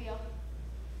exactly how you feel.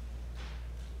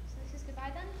 So this is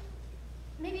goodbye then?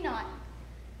 Maybe not.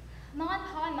 Ma and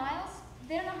Pa and Miles,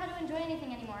 they don't know how to enjoy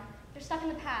anything anymore. They're stuck in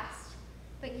the past.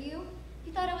 But you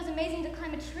thought it was amazing to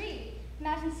climb a tree.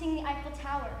 Imagine seeing the Eiffel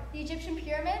Tower, the Egyptian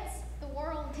pyramids, The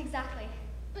world. Exactly.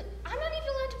 But I'm not even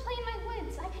allowed to play in my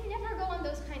woods. I can never go on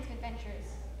those kinds of adventures.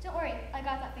 Don't worry, I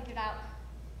got that figured out.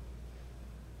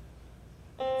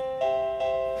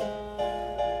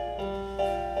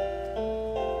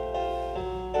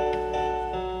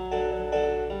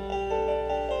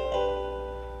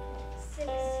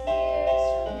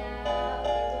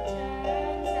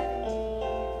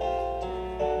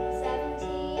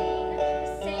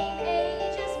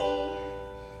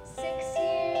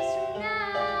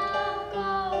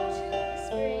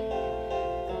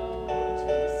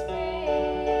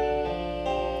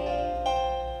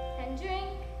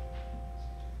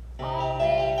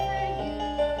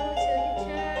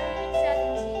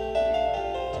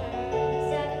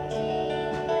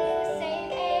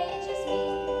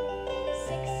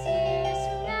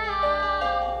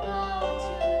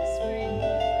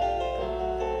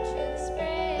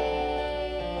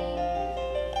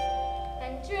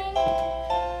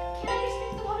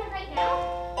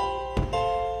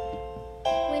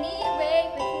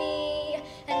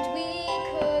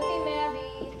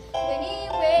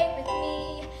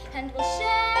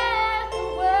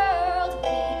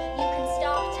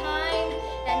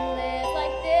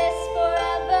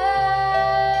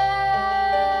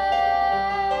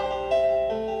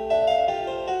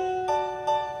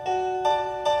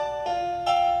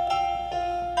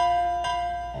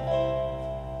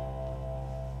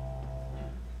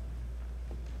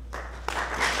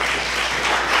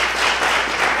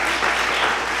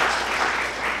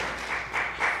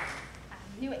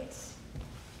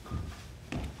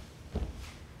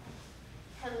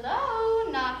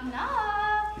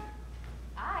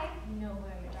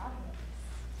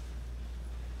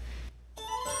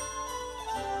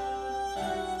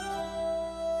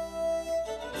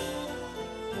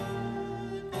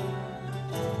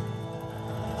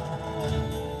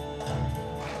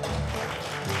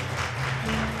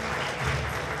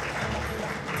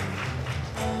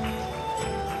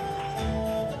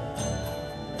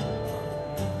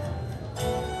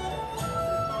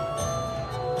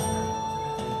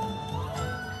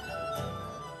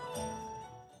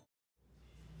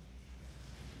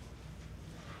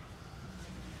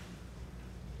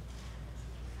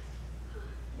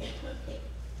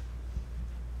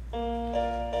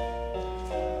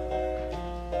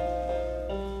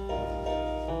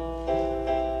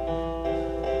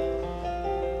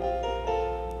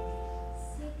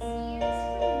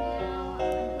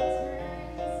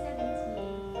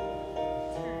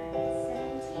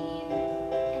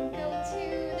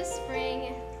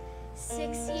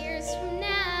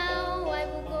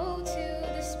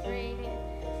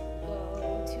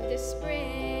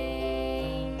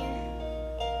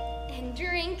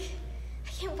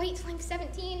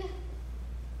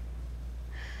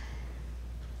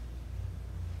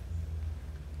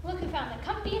 Look who found the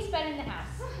comfiest bed in the house.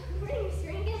 Morning, Miss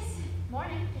Ringus.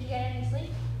 Morning. Did you get any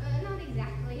sleep? Not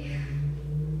exactly.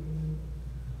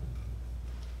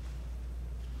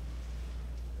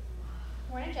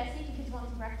 Morning, Jessie. Do you kids want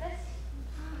some breakfast?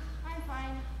 I'm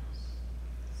fine.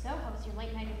 So, how was your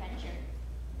late night adventure?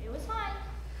 It was fine.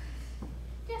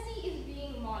 Jessie is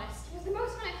being modest. It was the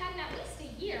most fun I've had in at least a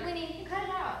year. Winnie, cut it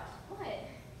out. What?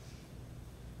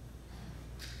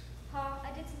 Pa,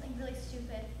 I did something really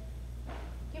stupid.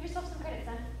 Give yourself some credit,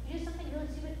 son. You do something really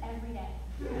stupid every day.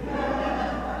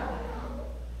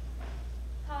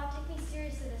 Pa, take me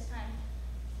seriously this time.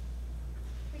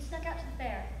 We snuck out to the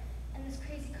fair, and this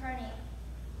crazy carny,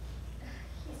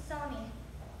 he saw me.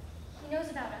 He knows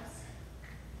about us.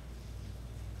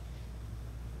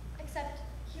 Except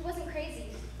he wasn't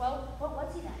crazy. Well, what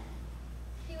was he then?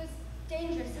 He was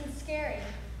dangerous and scary.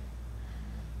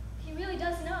 He really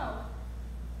does know.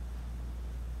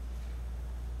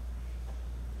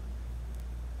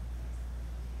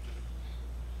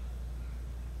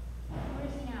 Where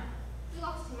is he now? We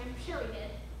lost him, I'm sure we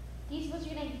did. These woods are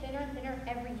getting thinner and thinner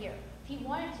every year. If he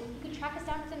wanted to, he could track us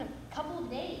down within a couple of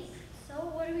days. So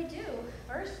what do we do?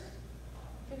 First,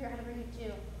 figure out how to bring it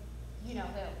to you know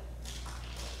who.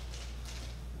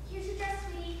 Here's your dress,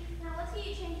 sweetie. Now let's get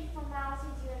you changed from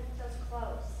formalities you in those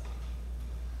clothes.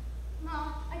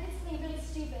 Mom, I did something really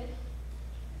stupid.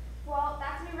 Well,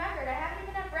 that's a new record. I haven't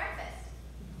even had breakfast.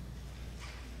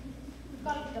 We've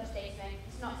got to get upstairs, man.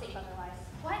 It's not safe otherwise.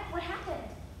 What? What happened?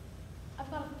 I've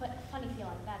got a funny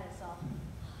feeling, that is all.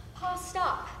 Pa,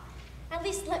 stop. At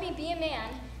least let me be a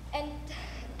man and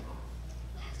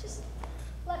just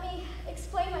let me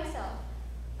explain myself.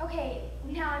 Okay,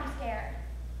 now I'm scared.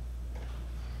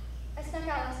 I snuck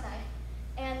out last night,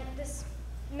 and this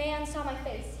man saw my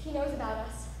face. He knows about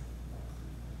us.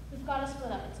 We've got to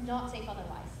split up. It's not safe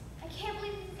otherwise. I can't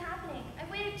believe this is happening. I've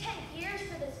waited 10 years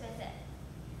for this visit.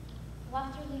 We'll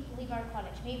have to leave our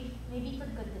cottage. Maybe for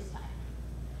good this time.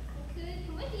 I could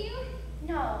come with you.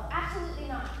 No, absolutely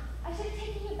not. I should have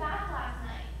taken you back last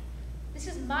night. This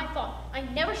is my fault. I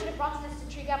never should have brought this to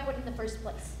Tree Gap Wood in the first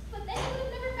place. But then you would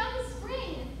have never found the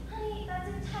spring. Honey, that's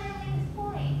entirely his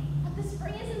point. But the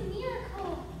spring is a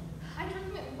miracle. I'd talk to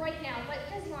him right now, but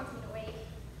Jessie wants me to wait.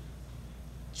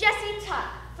 Jessie Tuck,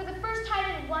 for the first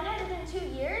time in 102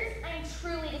 years, I am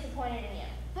truly disappointed in you.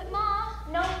 But Ma,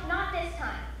 No, not this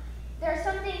time. There are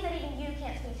some things that even you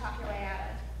can't sweet talk your way out of.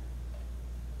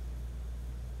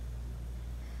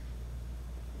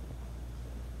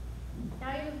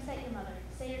 Now you're beside your mother.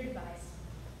 Say your goodbyes.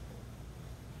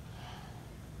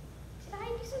 Did I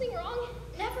do something wrong?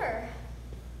 never.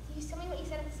 Did you tell me what you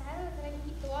said at the silo, that I can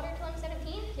keep the water until I'm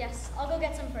 17? Yes, I'll go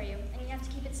get some for you, and you have to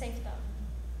keep it safe though.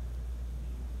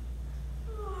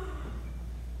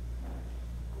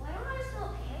 Why don't I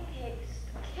smell pancakes?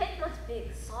 The kid must be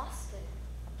exhausted.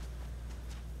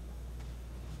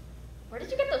 Where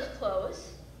did you get those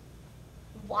clothes?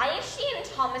 Why is she in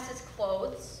Thomas's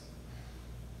clothes?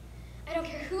 I don't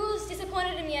care who's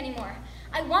disappointed in me anymore.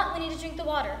 I want Winnie to drink the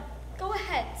water. Go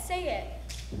ahead, say it.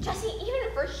 Jesse,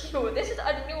 even for you, this is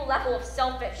a new level of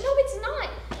selfish. No, it's not.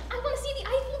 I want to see the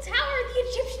Eiffel Tower, the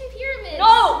Egyptian pyramids.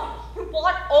 No! You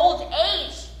want old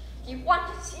age. You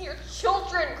want to see your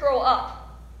children grow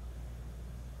up.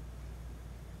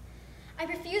 I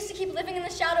refuse to keep living in the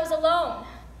shadows alone.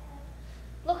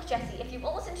 Look, Jesse, if you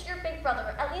won't listen to your big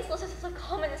brother, at least listen to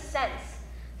common sense.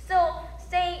 So,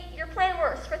 say your plan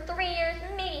works for 3 years,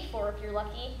 maybe 4 if you're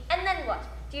lucky, and then what?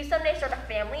 Do you someday start a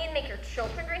family and make your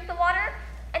children drink the water?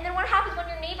 And then what happens when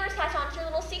your neighbors catch on to your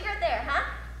little secret there, huh?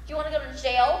 Do you want to go to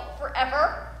jail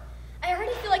forever? I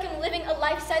already feel like I'm living a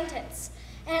life sentence,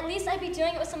 and at least I'd be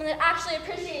doing it with someone that actually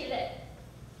appreciated it.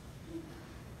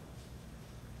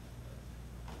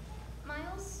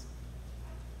 Miles?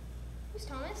 Who's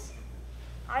Thomas?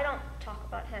 I don't talk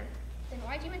about him. Then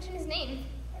why'd you mention his name?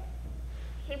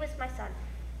 He was my son.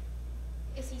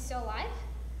 Is he still alive?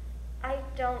 I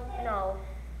don't know.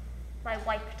 My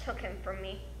wife took him from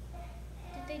me.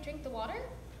 Did they drink the water?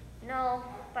 No,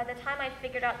 by the time I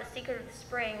figured out the secret of the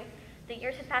spring, the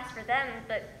years had passed for them,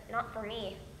 but not for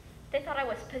me. They thought I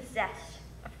was possessed,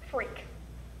 a freak.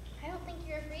 I don't think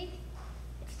you're a freak.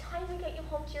 It's time to get you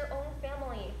home to your own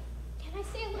family. Can I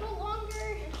stay a little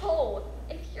longer? No,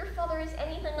 if your father is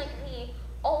anything like me,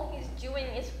 all he's doing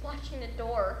is watching the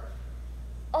door.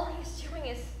 All he's doing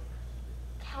is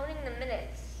counting the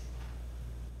minutes.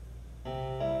 I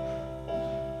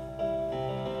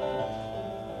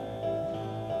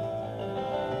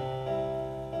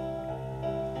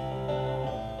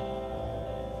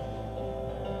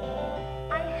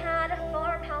had a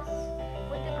farmhouse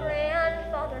with a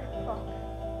grandfather clock,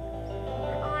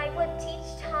 where I would teach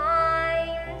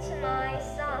time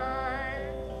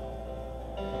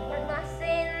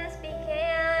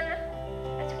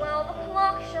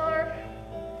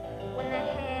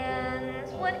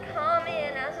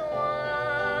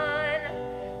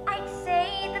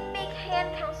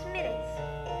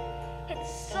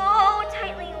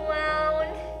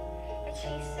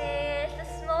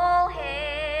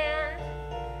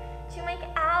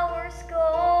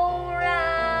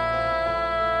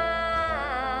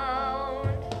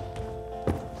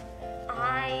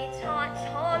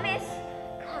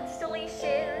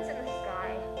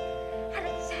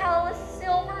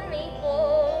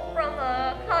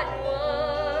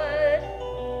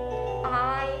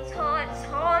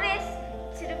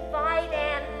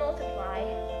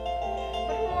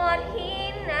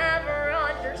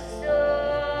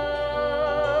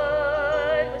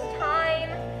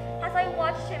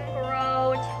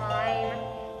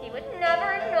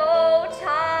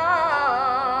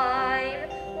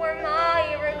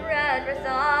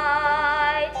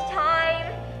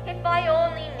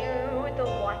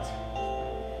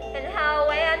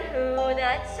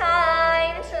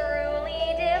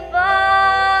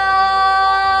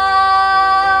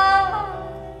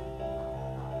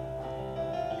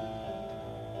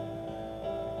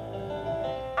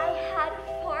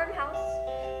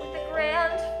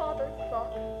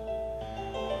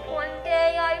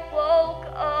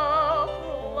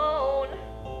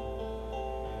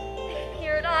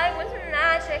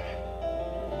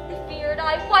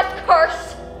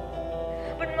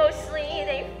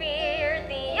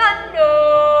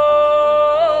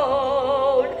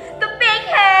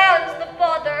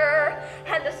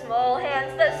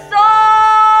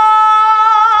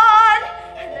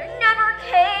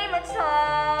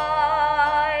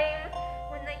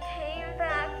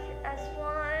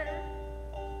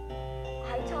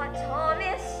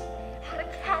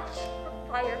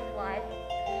firefly,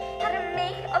 how to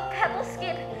make a pebble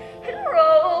skip in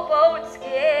rowboat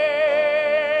skin.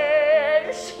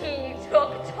 She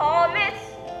took Thomas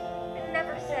and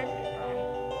never said goodbye.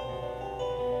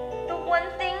 The one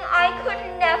thing I could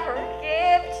never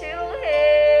give to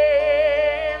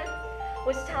him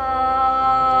was time.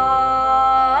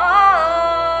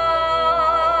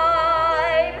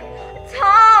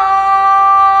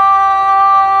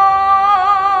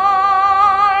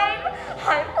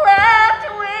 I'm left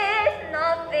with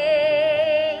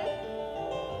nothing.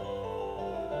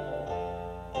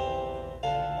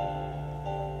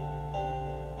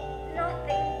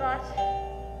 Nothing but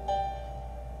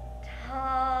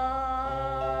time.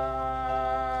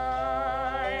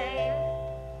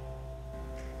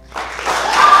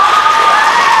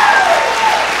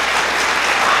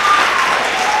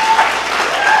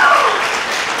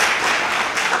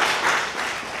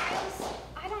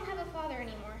 I don't have a father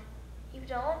anymore. You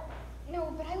don't?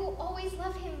 No, but I will always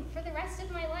love him for the rest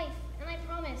of my life, and I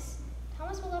promise,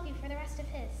 Thomas will love you for the rest of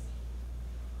his.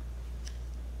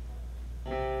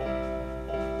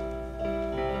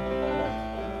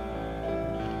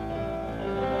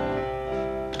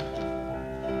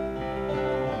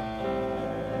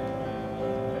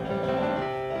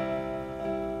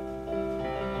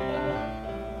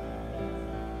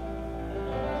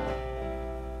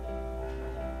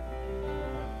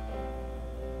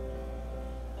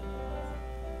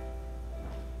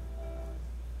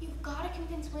 You've got to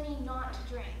convince Winnie not to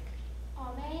drink.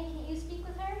 Oh, May, can't you speak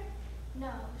with her?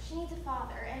 No, she needs a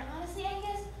father. And honestly,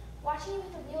 Angus, watching you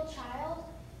with a real child,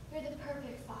 you're the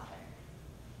perfect father.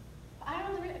 But I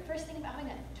don't know the first thing about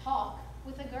having a talk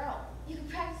with a girl. You could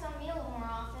practice on me a little more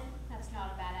often. That's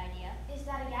not a bad idea. Is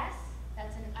that a yes?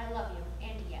 That's an I love you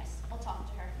and a yes. I'll talk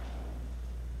to her.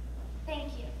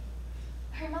 Thank you.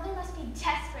 Her mother must be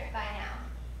desperate by now.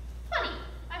 Funny,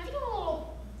 I'm feeling a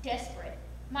little desperate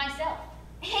myself.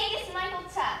 Angus Michael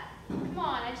Tuck. Come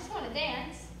on, I just want to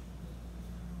dance.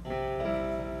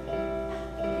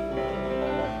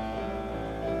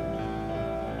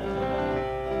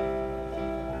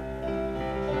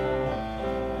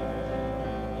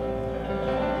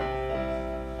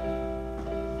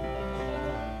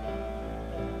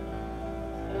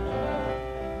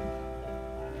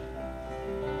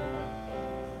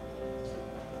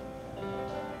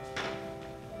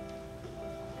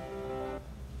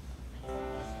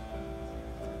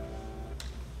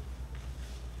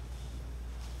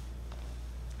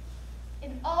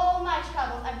 In all my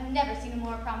travels, I've never seen a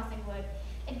more promising wood.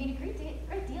 It'd be a great deal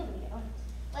to me to own it.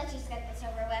 Let's just get this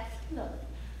over with. Look,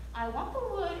 I want the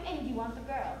wood and you want the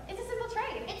girl. It's a simple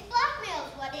trade. It's blackmail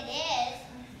is what it is.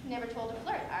 Never told to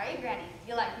flirt, are you, Granny?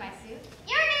 You like my suit?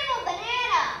 You're an evil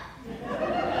banana.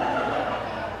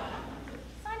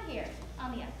 Sign here,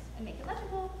 on the X, and make it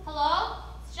legible. Hello?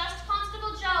 It's just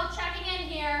Constable Joe checking in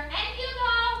here. And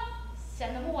Hugo!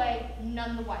 Send them away,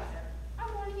 none the wiser.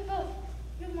 I'm warning you both.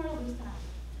 You have more to lose than I.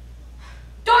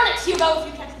 Darn it, Hugo! If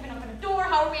you can't even open a door,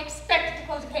 how are we expected to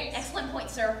close a case? Excellent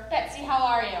point, sir. Betsy, how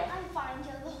are you? I'm fine,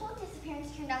 Joe. The whole disappearance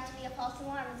turned out to be a false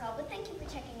alarm is all, but thank you for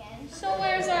checking in. So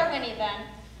where's our Winnie then?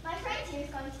 My friend here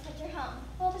is going to fetch her home.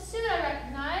 Well, the suit I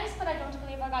recognize, but I don't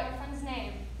believe I got your friend's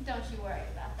name. Don't you worry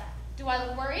about that. Do I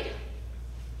look worried?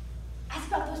 Ask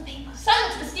about those papers.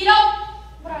 Silence, mosquito!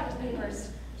 What are those papers?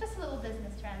 Just a little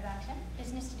business transaction.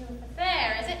 Business to do with the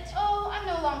fair, is it? Oh, I'm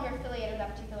no longer affiliated with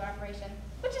that particular operation,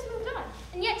 but just moved on.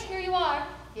 And yet, here you are.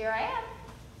 Here I am.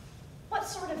 What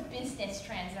sort of business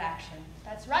transaction?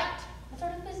 That's right. What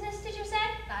sort of business did you say?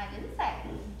 I didn't say.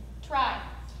 Try.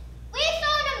 We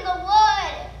sold him the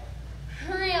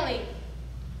wood. Really?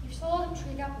 You sold him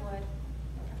treed up wood.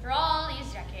 After all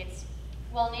these decades.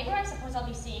 Well, neighbor, I suppose I'll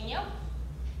be seeing you.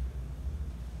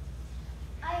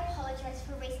 I apologize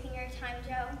for wasting your time,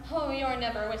 Joe. Oh, you're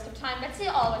never a waste of time, Betsy.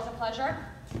 Always a pleasure.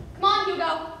 Come on,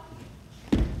 Hugo.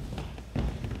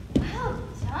 Well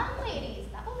done, ladies.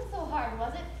 That wasn't so hard,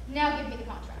 was it? Now give me the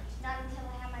contract. Not until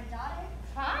I have my daughter.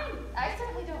 Fine. I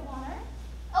certainly don't want her.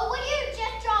 Oh, will you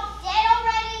just drop dead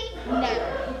already? Never.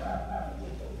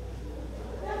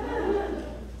 Never, never.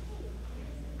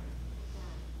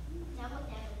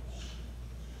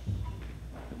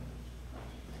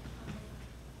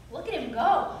 Look at him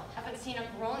go. Haven't seen a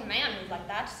grown man move like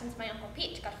that since my Uncle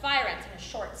Pete got fire ants in his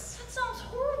shorts. That sounds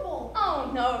horrible. Oh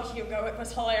no, Hugo, it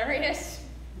was hilarious.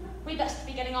 We best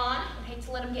be getting on. I'd hate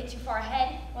to let him get too far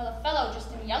ahead. Well, a fellow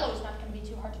just in yellow is not going to be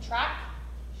too hard to track.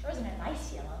 Sure isn't a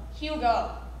nice yellow.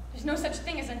 Hugo, there's no such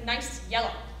thing as a nice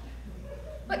yellow.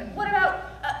 But what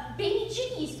about baby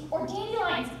chickies, or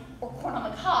dandelions, or corn on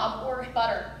the cob, or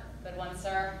butter? Good one,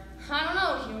 sir. I don't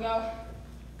know, Hugo.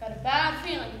 Got a bad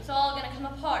feeling it's all gonna come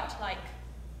apart like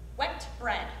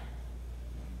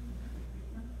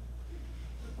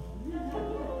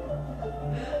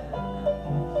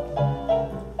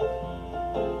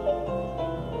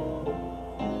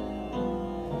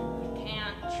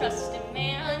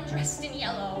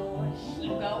yellow.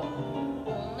 Hugo,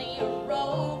 only a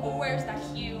robe wears that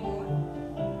hue.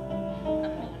 A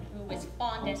man who is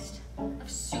fondest of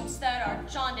suits that are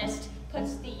jaundiced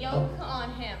puts the yoke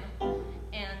on him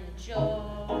and the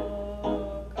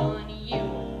joke on you.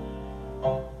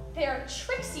 They're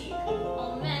tricksy,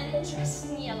 all men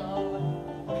dressed in yellow,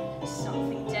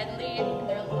 something deadly in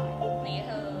their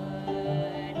livelihood.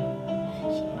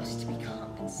 He must be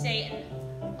compensating,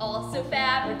 also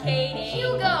fabricating.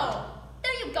 Hugo!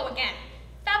 There you go again.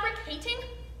 Fabricating?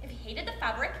 If he hated the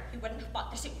fabric, he wouldn't have bought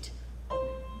the suit.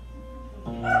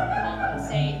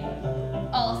 Compensating,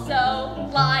 also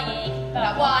lying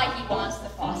about why he wants the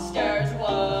Foster's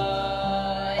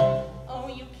wood. Oh,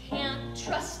 you can't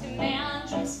trust a man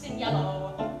dressed in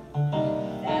yellow.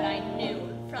 That I knew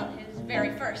from his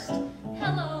very first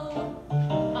hello.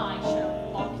 I should have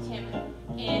locked him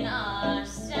in a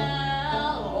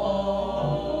cell.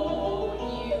 Oh,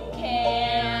 you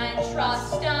can't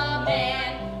trust a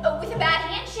man with a bad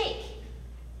handshake.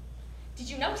 Did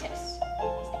you notice his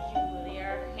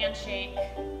peculiar handshake?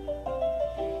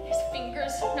 His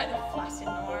fingers neither flaccid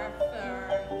nor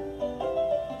firm,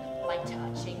 like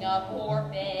touching a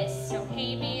porpoise, so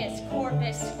habeas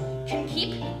corpus can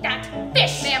keep that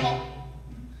fish mammal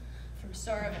from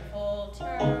serving full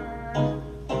term.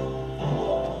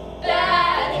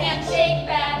 Bad handshake,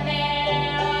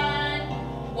 Batman.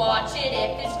 Watch it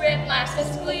if his grip lacks a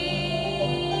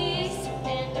squeeze.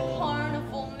 And a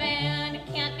carnival man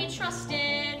can't be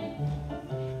trusted,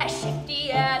 as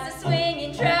shifty as a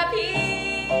swinging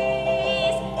trapeze.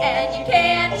 And you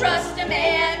can't trust a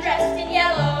man dressed in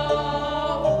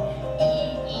yellow,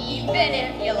 even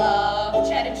if you love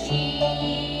cheddar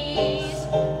cheese.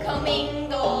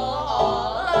 Commingle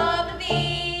all of these,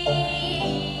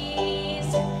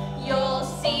 you'll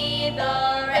see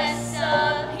the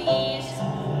recipes.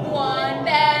 One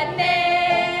bad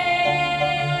man,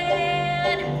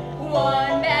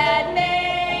 one bad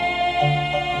man,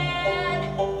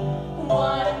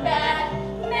 one bad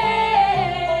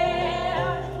man.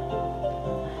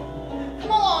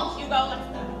 Come along, Hugo, let's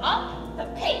pick up the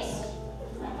pace.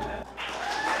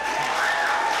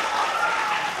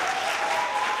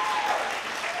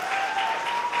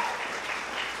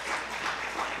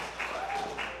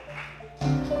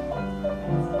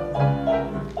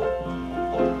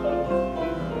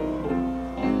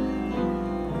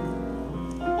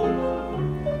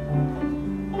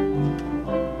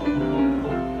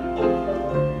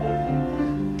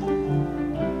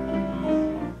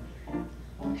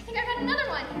 I think I got another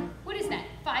one. What is that?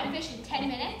 5 fish in 10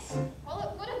 minutes? Well, it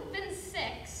would have been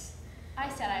 6. I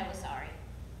said I was sorry.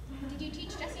 Did you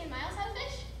teach Jesse and Miles how to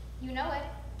fish? You know it.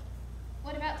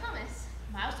 What about Thomas?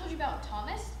 Miles told you about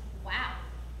Thomas? Wow.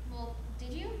 Well,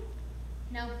 did you?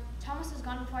 No, Thomas was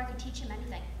gone before I could teach him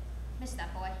anything. Miss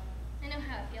that boy. I know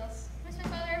how it feels. Miss my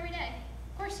father every day.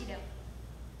 Of course you do.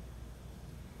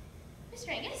 Mr.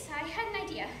 Angus, I had an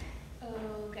idea.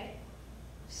 Okay.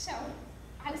 So,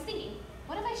 I was thinking,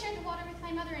 what if I shared the water with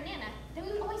my mother and Nana? Then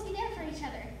we would always be there for each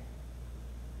other.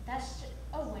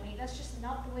 Winnie, that's just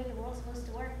not the way the world's supposed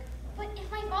to work. But if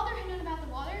my father had known about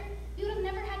the water, we would have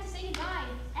never had to say goodbye,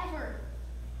 ever.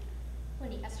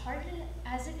 Winnie, as hard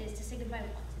as it is to say goodbye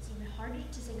once, it's even harder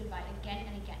to say goodbye again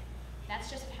and again. That's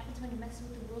just what happens when you're messing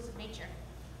with the rules of nature.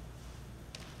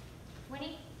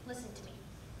 Winnie, listen to me.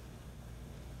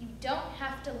 You don't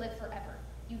have to live forever.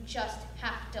 You just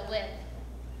have to live.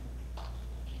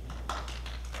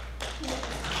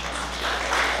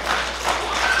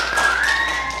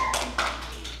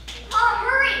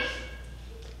 Hurry!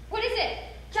 What is it?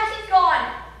 Jesse's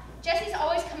gone. Jesse's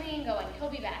always coming and going. He'll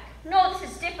be back. No, this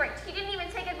is different. He didn't even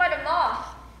say goodbye to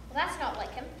Moth. Well, that's not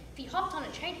like him. If he hopped on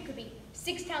a train, he could be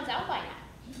 6 towns out by now.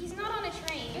 He's not on a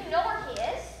train. You know where he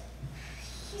is?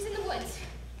 He's in the woods.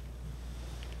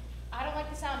 I don't like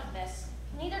the sound of this.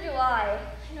 Neither do I.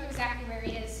 I know exactly where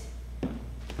he is.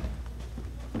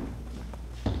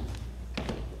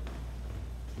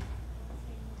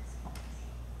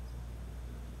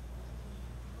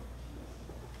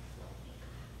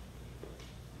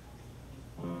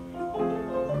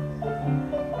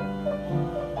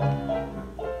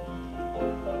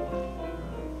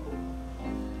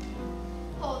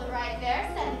 Hold it right there,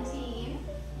 17.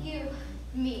 You,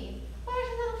 me. Where's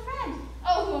your little friend?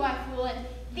 Oh, who am I fooling?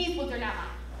 These books are not mine.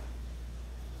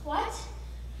 What?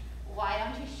 Why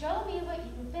don't you show me what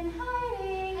you've been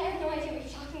hiding? I have no idea what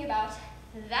you're talking about.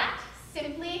 That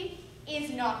simply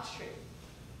is not true.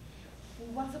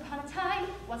 Once upon a time,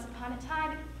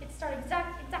 it started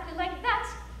exactly like that.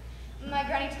 My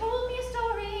granny told me a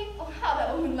story. Oh, how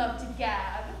the woman loved to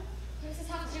gab. What does this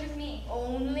have to do with me?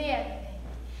 Only everything.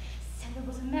 Said there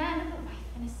was a man with a wife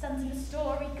and a sons in the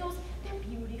story goes, their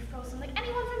beauty frozen like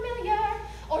anyone familiar.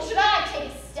 Or should I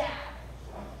take a stab?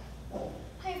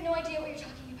 I have no idea what you're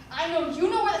talking about. I know you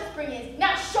know where the spring is.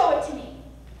 Now show it to me.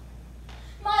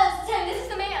 Miles, Tim, this is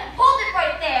the man. Hold it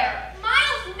right there.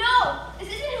 Miles, no. This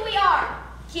isn't who we are.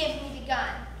 Give me the gun.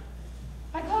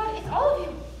 My God, it's all of you.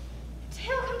 A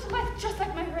tale come to life just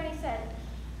like my granny said.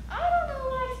 I don't know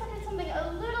why I expected something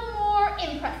a little more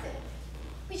impressive.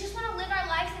 We just want to live our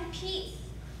lives in peace.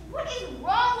 What is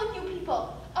wrong with you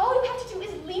people? All you have to do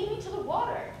is lead me to the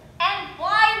water. And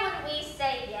why would we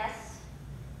say yes?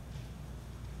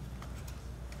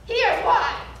 Here's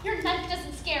why. Your knife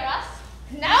doesn't scare us.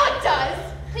 Now it does.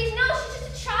 Please, no, she's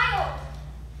just a child.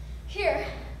 Here.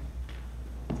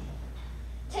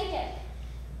 Take it.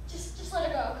 Just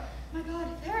let her go. My God,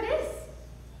 there it is.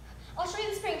 I'll show you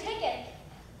the spring. Take it.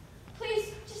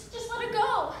 Please, just let her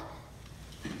go.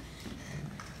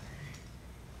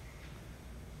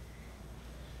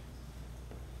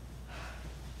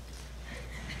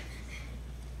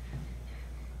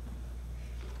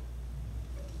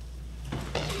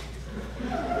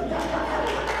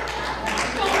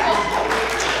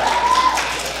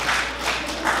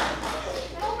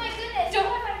 Oh my goodness, Don't-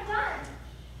 what have I done?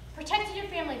 Protected your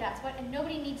family, that's what, and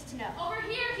nobody needs to know. Over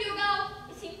here, Hugo.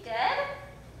 Is he dead?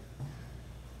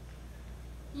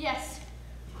 Yes.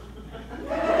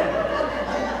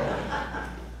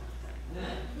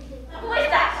 Who is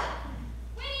that?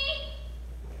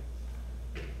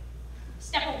 Winnie!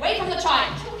 Step away from the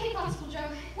child. Okay, Constable Joe.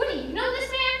 Winnie, you know this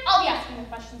man? I'll be asking the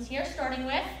questions here, starting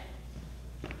with,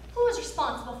 who was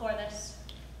responsible for this?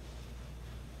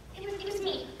 It was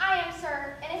me. I am,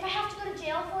 sir. And if I have to go to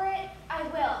jail for it, I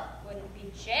will. Wouldn't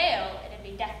be jail, it'd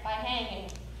be death by hanging.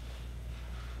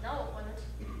 No, it wouldn't.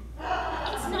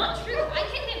 It's not true. I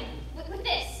hit him with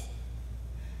this.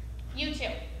 You two,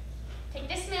 take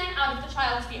this man out of the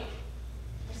child's view.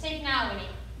 You're safe now, Winnie.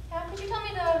 Could you tell me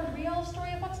the real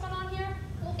story of what's going on here?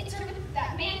 Well, it started with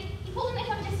that man. He pulled a knife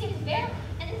out of Jesse at the fair,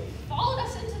 and then followed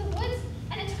us into the woods,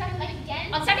 and then took out the knife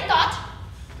again. On second thought,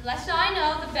 the less I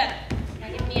know, the better. Now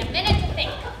give me a minute to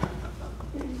think.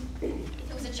 If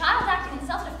it was a child acting in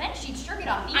self-defense, she'd sure get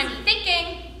off easy. I'm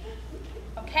thinking.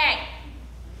 Okay,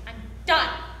 I'm done.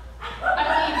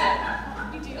 I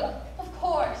believe you. You do? Of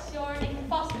course. You're Nathan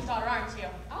Foster's daughter, aren't you?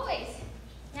 Always.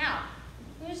 Now,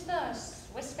 who's the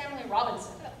Swiss Family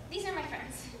Robinson? These are my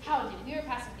friends. How do? We were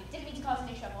passing through. Didn't mean to cause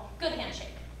any trouble. Good handshake.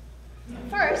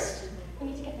 First, We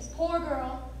need to get this poor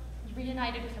girl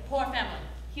reunited with her poor family.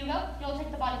 Hugo, you'll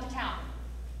take the body to town.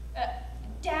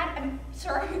 Dad,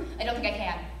 sir, I don't think I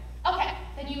can. Okay,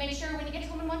 then you make sure when you get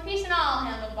home in one piece and I'll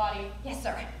handle the body. Yes,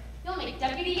 sir. You'll make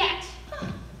deputy yet.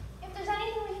 If there's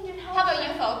anything we can do to help. How about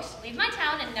you folks? Leave my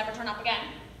town and never turn up again.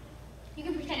 you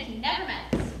can pretend you never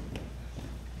met us.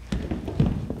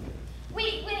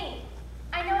 Wait, Winnie.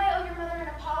 I know I owe your mother an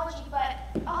apology, but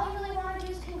all I really want to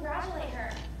do is congratulate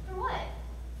her. For what?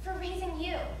 For raising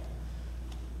you.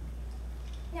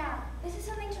 Now, this is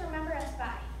something to remember us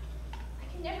by.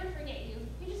 I can never forget you.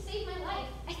 You just saved my life.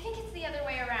 I think it's the other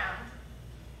way around.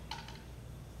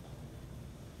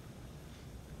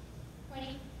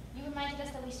 Winnie, you reminded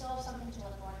us that we still have something to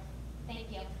live for.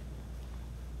 Thank you.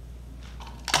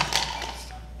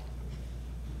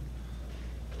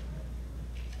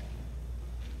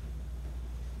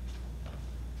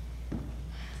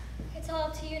 It's all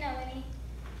up to you now, Winnie.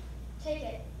 Take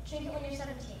it. Drink it when you're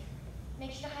 17.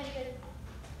 Make sure to hide a good...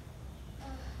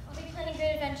 I'll be planning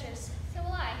great adventures. So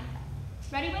will I.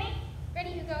 Ready, Winnie?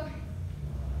 Ready, Hugo?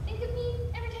 Think of me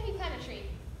every time you climb a tree.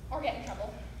 Or get in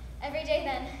trouble. Every day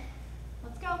then.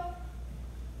 Let's go.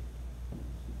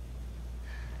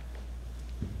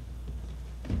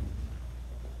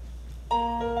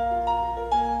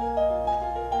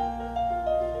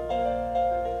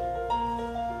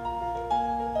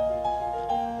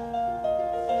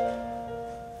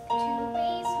 Two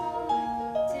ways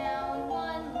home, down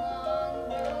one long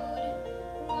road,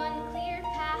 one clear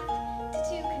path to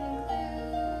two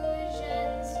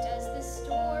conclusions. Does the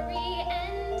story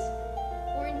end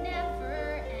or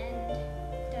never end?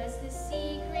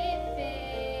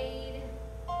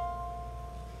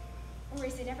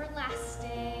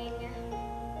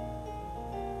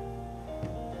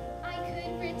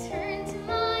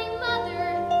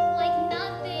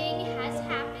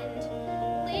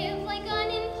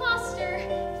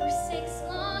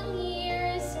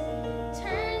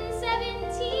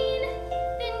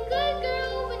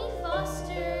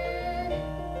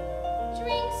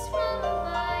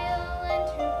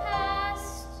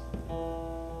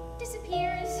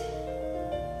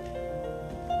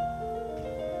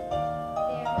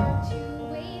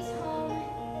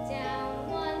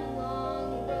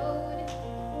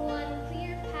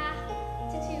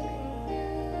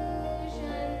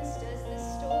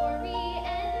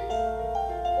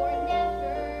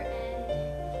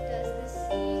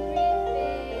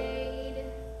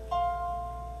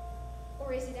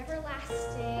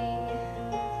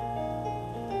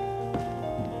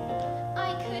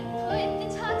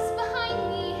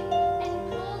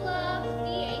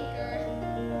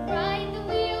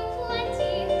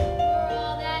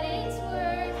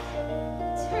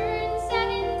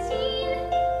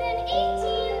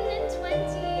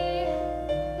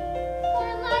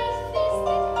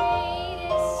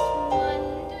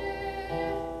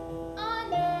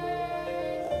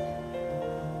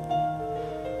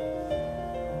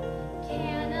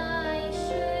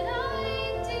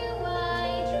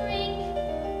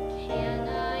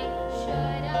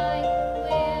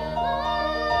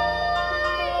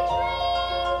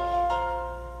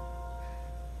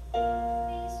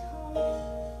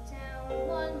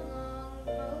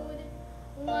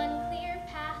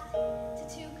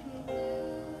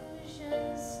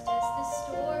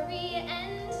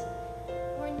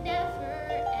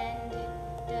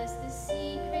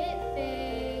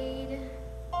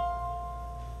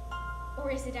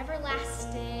 Or is it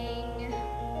everlasting?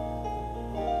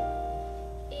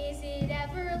 Is it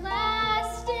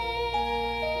everlasting?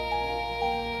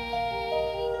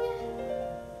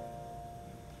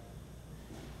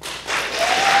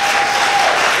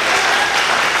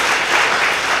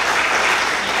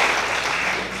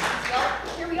 Well,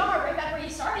 here we are, right back where you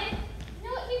started. No,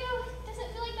 it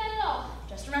doesn't feel like that at all.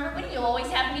 Just remember, Winnie, you'll always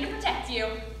have me to protect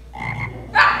you.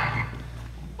 My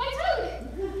toad!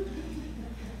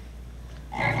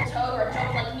 Careful, Toad, or a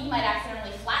joke like me might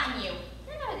accidentally flatten you.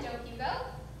 You're not a joke, Hugo.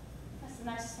 That's the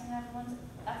nicest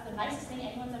thing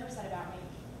anyone's ever said about me.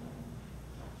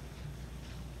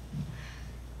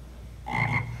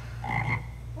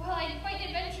 Well, I had quite an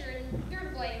adventure, and you're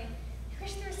to blame. I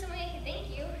wish there was some way I could thank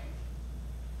you.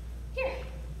 Here.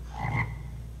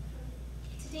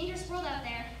 It's a dangerous world out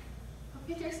there. Hope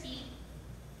you're thirsty.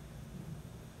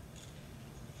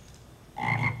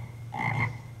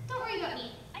 Don't worry about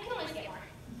me. I can always get more.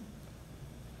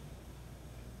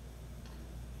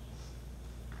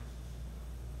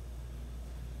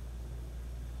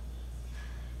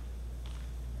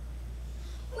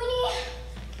 Winnie!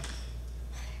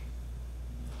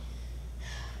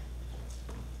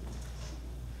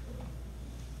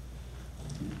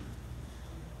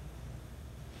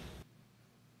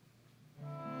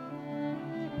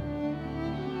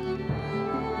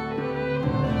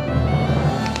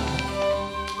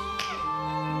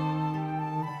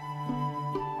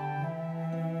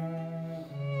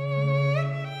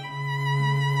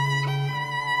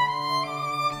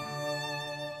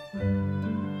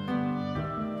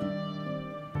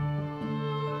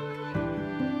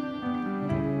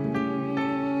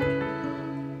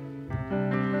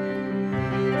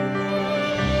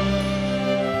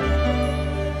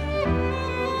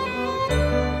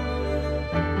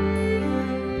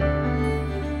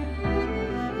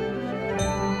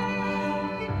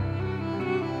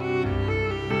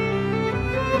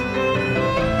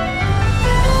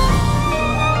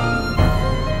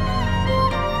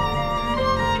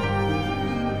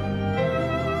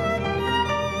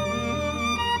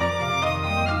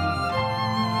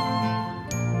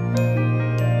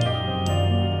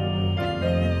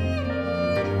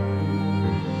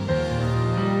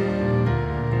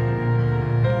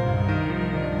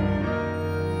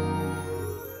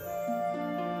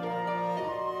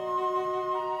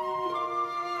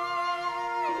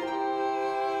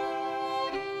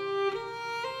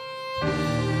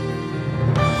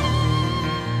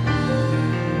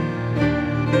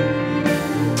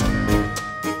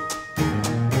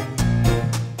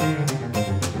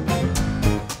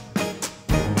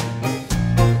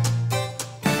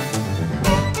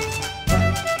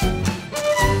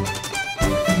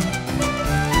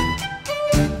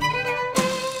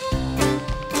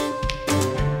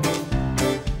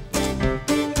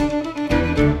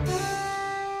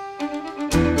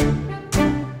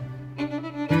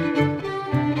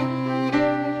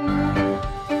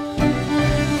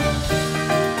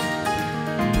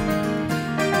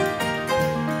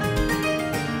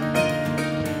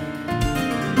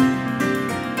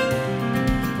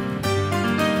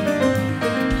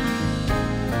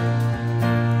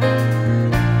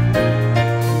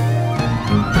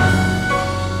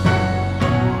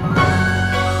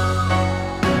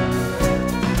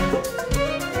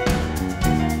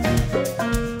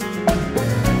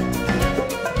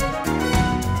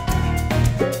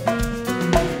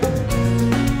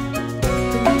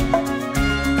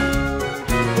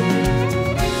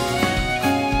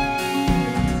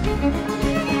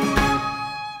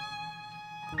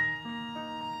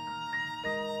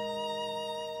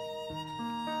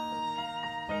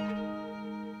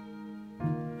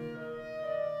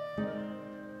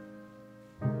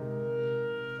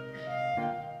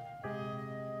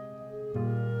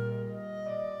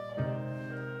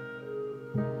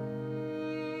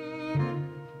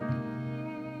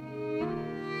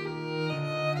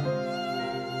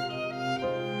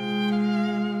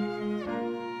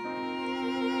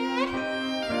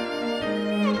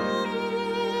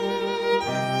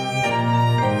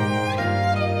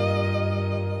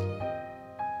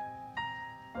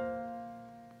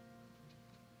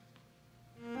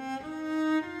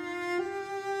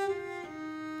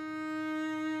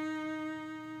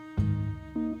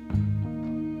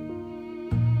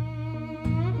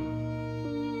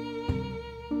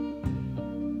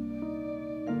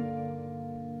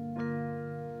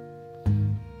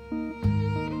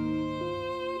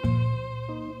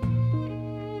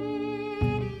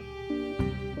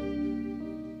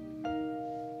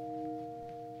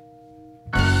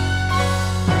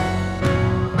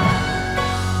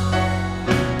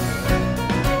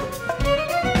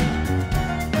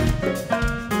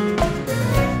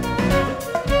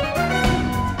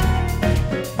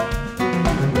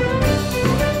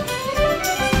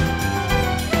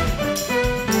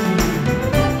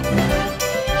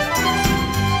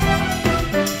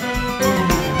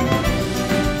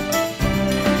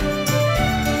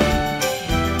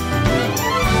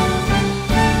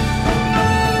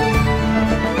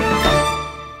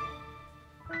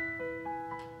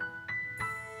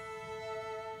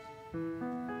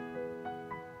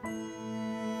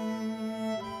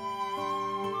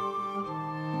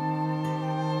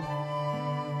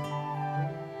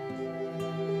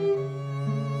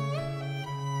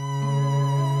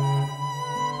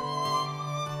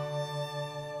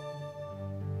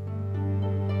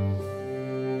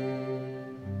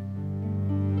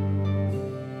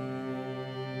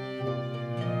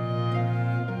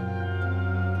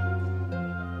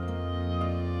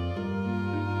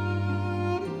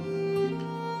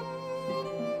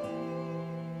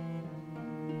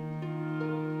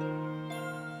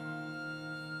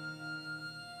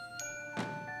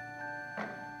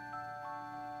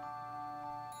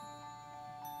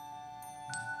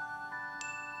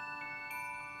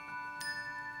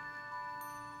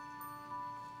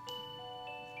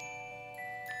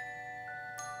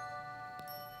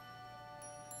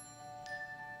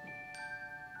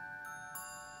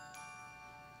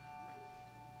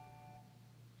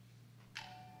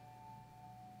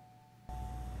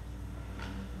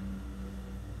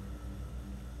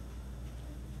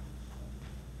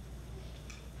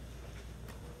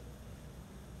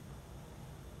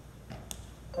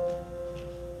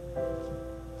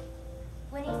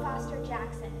 Winnie Foster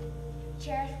Jackson,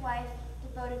 cherished wife,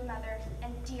 devoted mother,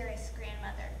 and dearest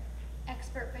grandmother.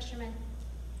 Expert fisherman.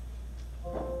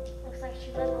 Looks like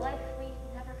she led the life we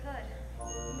never could.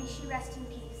 May she rest in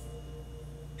peace.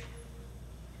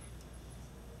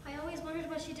 I always wondered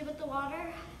what she did with the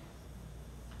water.